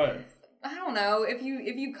 What do you mean? Like what? I don't know. If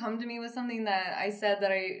you come to me with something that I said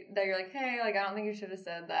that you're like, hey, like, I don't think you should have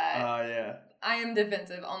said that. Yeah. I am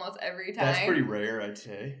defensive almost every time. That's pretty rare, I'd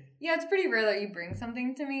say. Yeah, it's pretty rare that you bring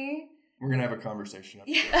something to me. We're going to have a conversation.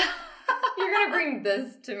 Yeah. You're going to bring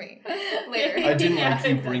this to me later. I didn't like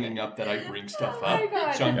you bringing up that I bring stuff up. My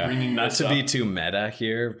God. So I'm bringing Not this to up. be too meta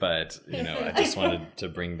here, but, you know, I just wanted to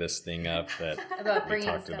bring this thing up that about we bringing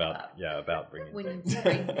talked stuff about. up. Yeah, about bringing When things. you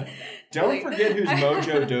bring things up. Don't forget whose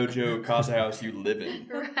Mojo Dojo Casa House you live in.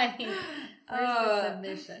 Right. Where's the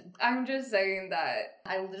submission? I'm just saying that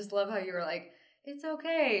I just love how you were like, it's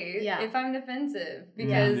okay if I'm defensive,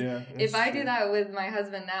 because if I do that with my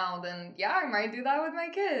husband now, then I might do that with my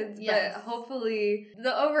kids. Yes. But hopefully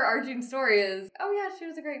the overarching story is, oh yeah, she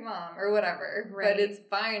was a great mom or whatever. Right. But it's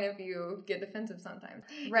fine if you get defensive sometimes.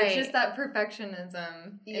 Right. It's just that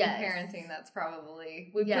perfectionism in parenting that's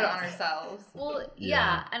probably we put on ourselves. Well,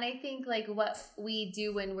 and I think like what we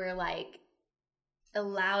do when we're like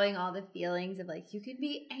allowing all the feelings of like, you could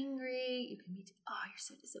be angry, you can be, you're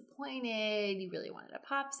so disappointed, you really wanted a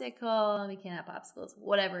popsicle, we can't have popsicles,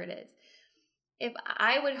 whatever it is. If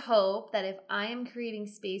I would hope that if I am creating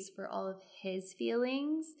space for all of his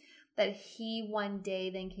feelings, that he one day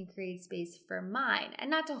then can create space for mine, and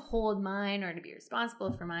not to hold mine or to be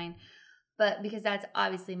responsible for mine, but because that's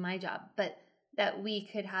obviously my job, but that we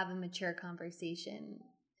could have a mature conversation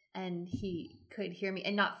and he could hear me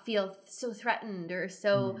and not feel so threatened or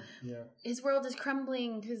so his world is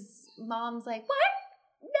crumbling because mom's like, what?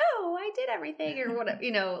 No, I did everything or whatever,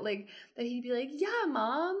 you know, like that he'd be like, yeah,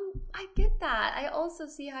 mom, I get that. I also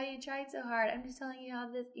see how you tried so hard. I'm just telling you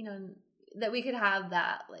how this, you know, that we could have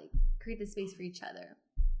that, like create the space for each other.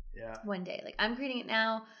 Yeah. One day. Like I'm creating it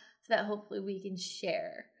now so that hopefully we can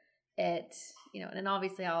share it, you know, and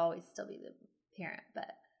obviously I'll always still be the parent,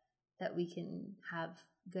 but that we can have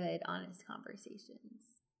good, honest conversations.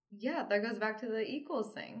 Yeah, that goes back to the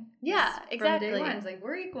equals thing. Yeah, exactly. From day one, it's like,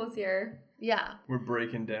 we're equals here. Yeah. We're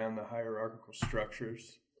breaking down the hierarchical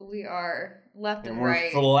structures. We are. Left and we're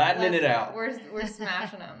right. We're flattening it out. We're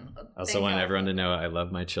smashing them. I also want everyone to know I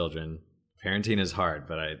love my children. Parenting is hard,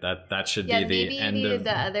 but that should be the end of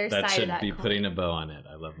the other that. Side Should of that be coin. putting a bow on it.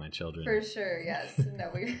 I love my children. For sure, yes. No,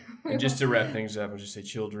 we and just to wrap things up, I'll just say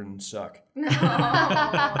children suck. No.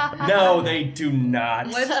 No, they do not.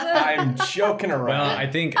 I'm joking around. Well, I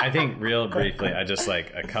think real briefly, I just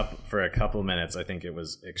like for a couple minutes, I think it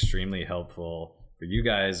was extremely helpful for you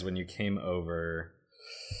guys when you came over.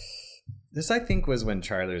 This I think was when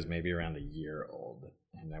Charlie was maybe around a year old.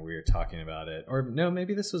 And we were talking about it, or no,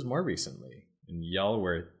 maybe this was more recently. And y'all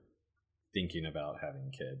were thinking about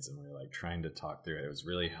having kids, and we were like trying to talk through it. It was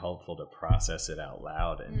really helpful to process it out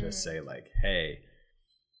loud and just say like, hey,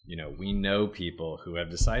 you know, we know people who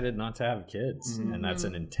have decided not to have kids, and that's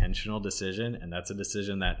an intentional decision, and that's a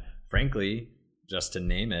decision that, frankly, just to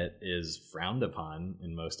name it, is frowned upon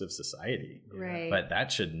in most of society. Right. But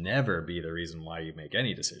that should never be the reason why you make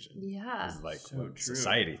any decision. Yeah. It's like so what true.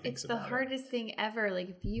 society thinks it's the about hardest thing ever. Like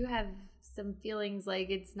if you have some feelings like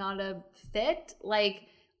it's not a fit, like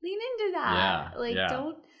lean into that. Yeah. Like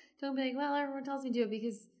don't be like, well, everyone tells me to do it,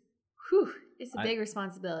 because it's a big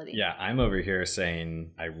responsibility. Yeah, I'm over here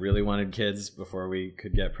saying I really wanted kids before we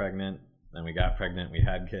could get pregnant. Then we got pregnant, we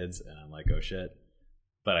had kids, and I'm like, oh shit.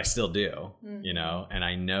 But I still do, you know, and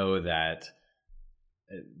I know that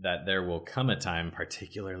that there will come a time,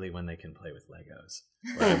 particularly when they can play with Legos,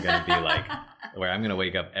 where I'm going to be like, where I'm going to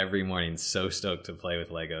wake up every morning so stoked to play with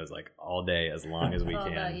Legos like all day as long as we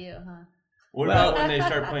can. About you, huh? What about when they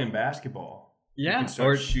start playing basketball? Yeah,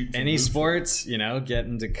 or any sports, you know, get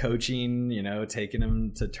into coaching, you know, taking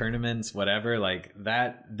them to tournaments, whatever, like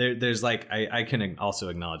that. There's like, I can also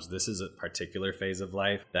acknowledge this is a particular phase of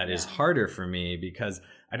life that is harder for me because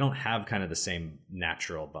I don't have kind of the same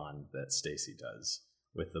natural bond that Stacey does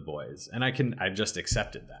with the boys. And I've just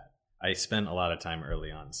accepted that. I spent a lot of time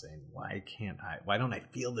early on saying, why don't I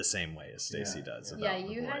feel the same way as Stacey does about the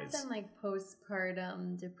boys? You had some like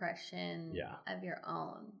postpartum depression of your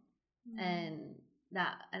own. And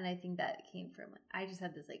I think that came from like, I just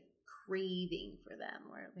had this like craving for them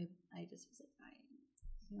where I just was like, I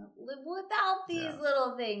can't live without these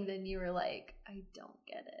little things. And you were like, I don't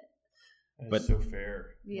get it. But so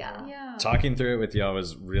fair. Yeah. Talking through it with y'all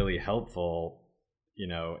was really helpful, you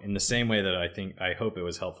know, in the same way that I hope it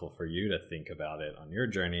was helpful for you to think about it on your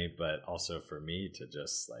journey, but also for me to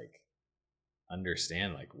just like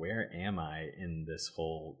understand like where am I in this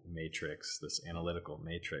whole matrix, this analytical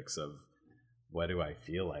matrix of what do I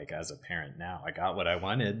feel like as a parent now? I got what I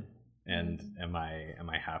wanted, and am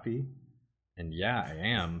I happy? And yeah, I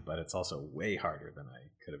am, but it's also way harder than I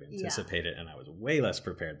could have anticipated, and I was way less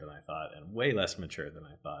prepared than I thought, and way less mature than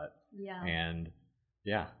I thought. And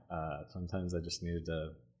sometimes I just needed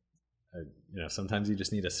sometimes you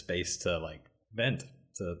just need a space to like vent,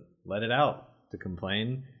 to let it out, to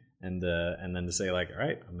complain. And then to say like, all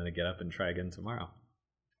right, I'm going to get up and try again tomorrow.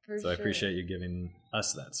 So I appreciate you giving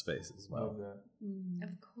us that space as well. Of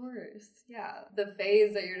course. Yeah. The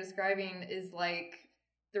phase that you're describing is like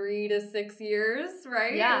 3 to 6 years,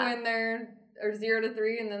 right? Yeah. When they're, or 0 to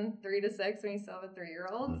 3 and then 3 to 6 when you still have a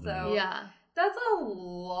 3-year-old. Mm-hmm. So that's a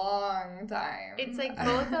long time. It's like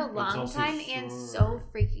both a long time and so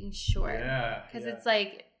freaking short. Yeah. Because it's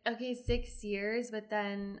like, okay, 6 years, but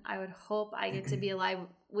then I would hope I get to be alive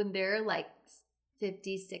when they're like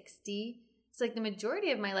 50, 60. It's like the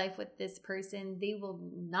majority of my life with this person, they will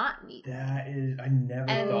not meet me. That is, I never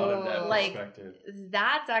thought of that perspective.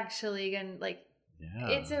 That's actually gonna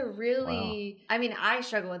it's a really, I mean, I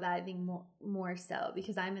struggle with that, I think more so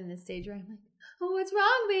because I'm in this stage where I'm like, oh, what's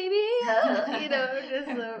wrong, baby? You know,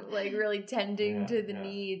 just like really tending to the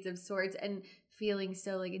needs of sorts and feeling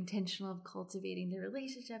so like intentional of cultivating the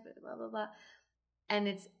relationship and blah, blah, blah. And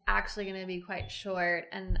it's actually going to be quite short,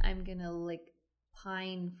 and I'm going to like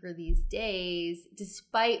pine for these days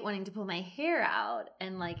despite wanting to pull my hair out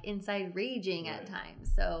and like inside raging at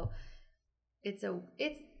times. So it's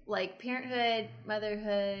like parenthood,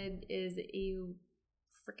 motherhood is a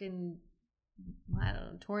freaking, I don't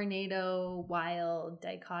know, tornado, wild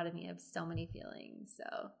dichotomy of so many feelings.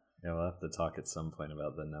 So yeah, we'll have to talk at some point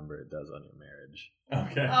about the number it does on your marriage.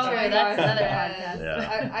 Okay. Oh, sure, that's another podcast.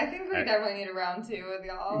 Yeah. I think we definitely need a round 2 with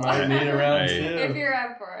y'all. Might need a round 2. If you're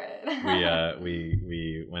up for it.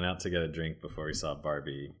 We went out to get a drink before we saw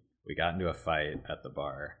Barbie. We got into a fight at the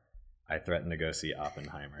bar. I threatened to go see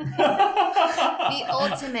Oppenheimer. The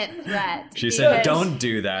ultimate threat. She said, "Don't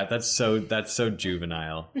do that. That's so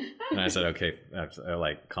juvenile." And I said, "Okay." I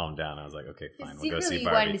like calmed down. I was like, "Okay, fine. We'll go see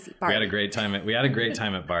Barbie." We had a great time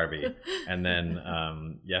at Barbie. And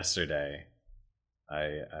then yesterday,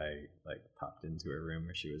 I like popped into her room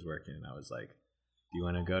where she was working, and I was like, "Do you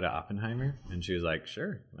want to go to Oppenheimer?" And she was like,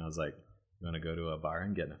 "Sure." And I was like, "You want to go to a bar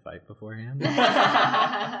and get in a fight beforehand?" She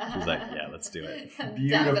was like, "Yeah, let's do it."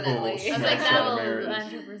 Beautiful. Definitely. I was like, that will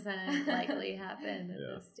 100% likely happen at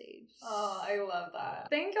this stage. Oh, I love that.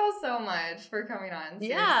 Thank y'all so much for coming on. Seriously.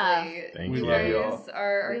 Yeah. Thank you. We love y'all.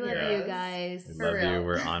 We love you guys. We love you.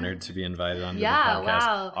 We're honored to be invited on the podcast.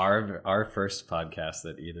 Wow. Our first podcast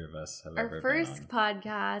that either of us have ever been on. Our first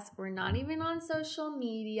podcast. We're not even on social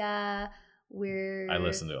media. I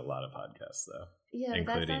listen to a lot of podcasts though. Yeah,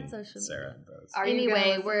 including that's not social Sarah media. and those. Are you going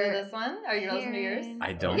to listen to this one? Are you going to listen to yours?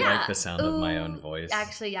 I don't like the sound of my own voice.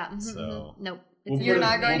 Actually, yeah. So nope. You're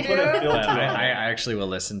not going to? I actually will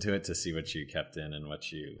listen to it to see what you kept in and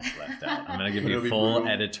what you left out. I'm going to give you full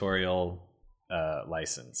editorial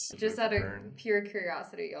license. Just out of pure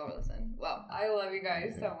curiosity, y'all listen. Well, I love you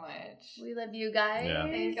guys so much. We love you guys. Yeah.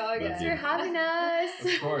 Thank y'all again Thanks for having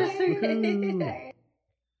us. Of course.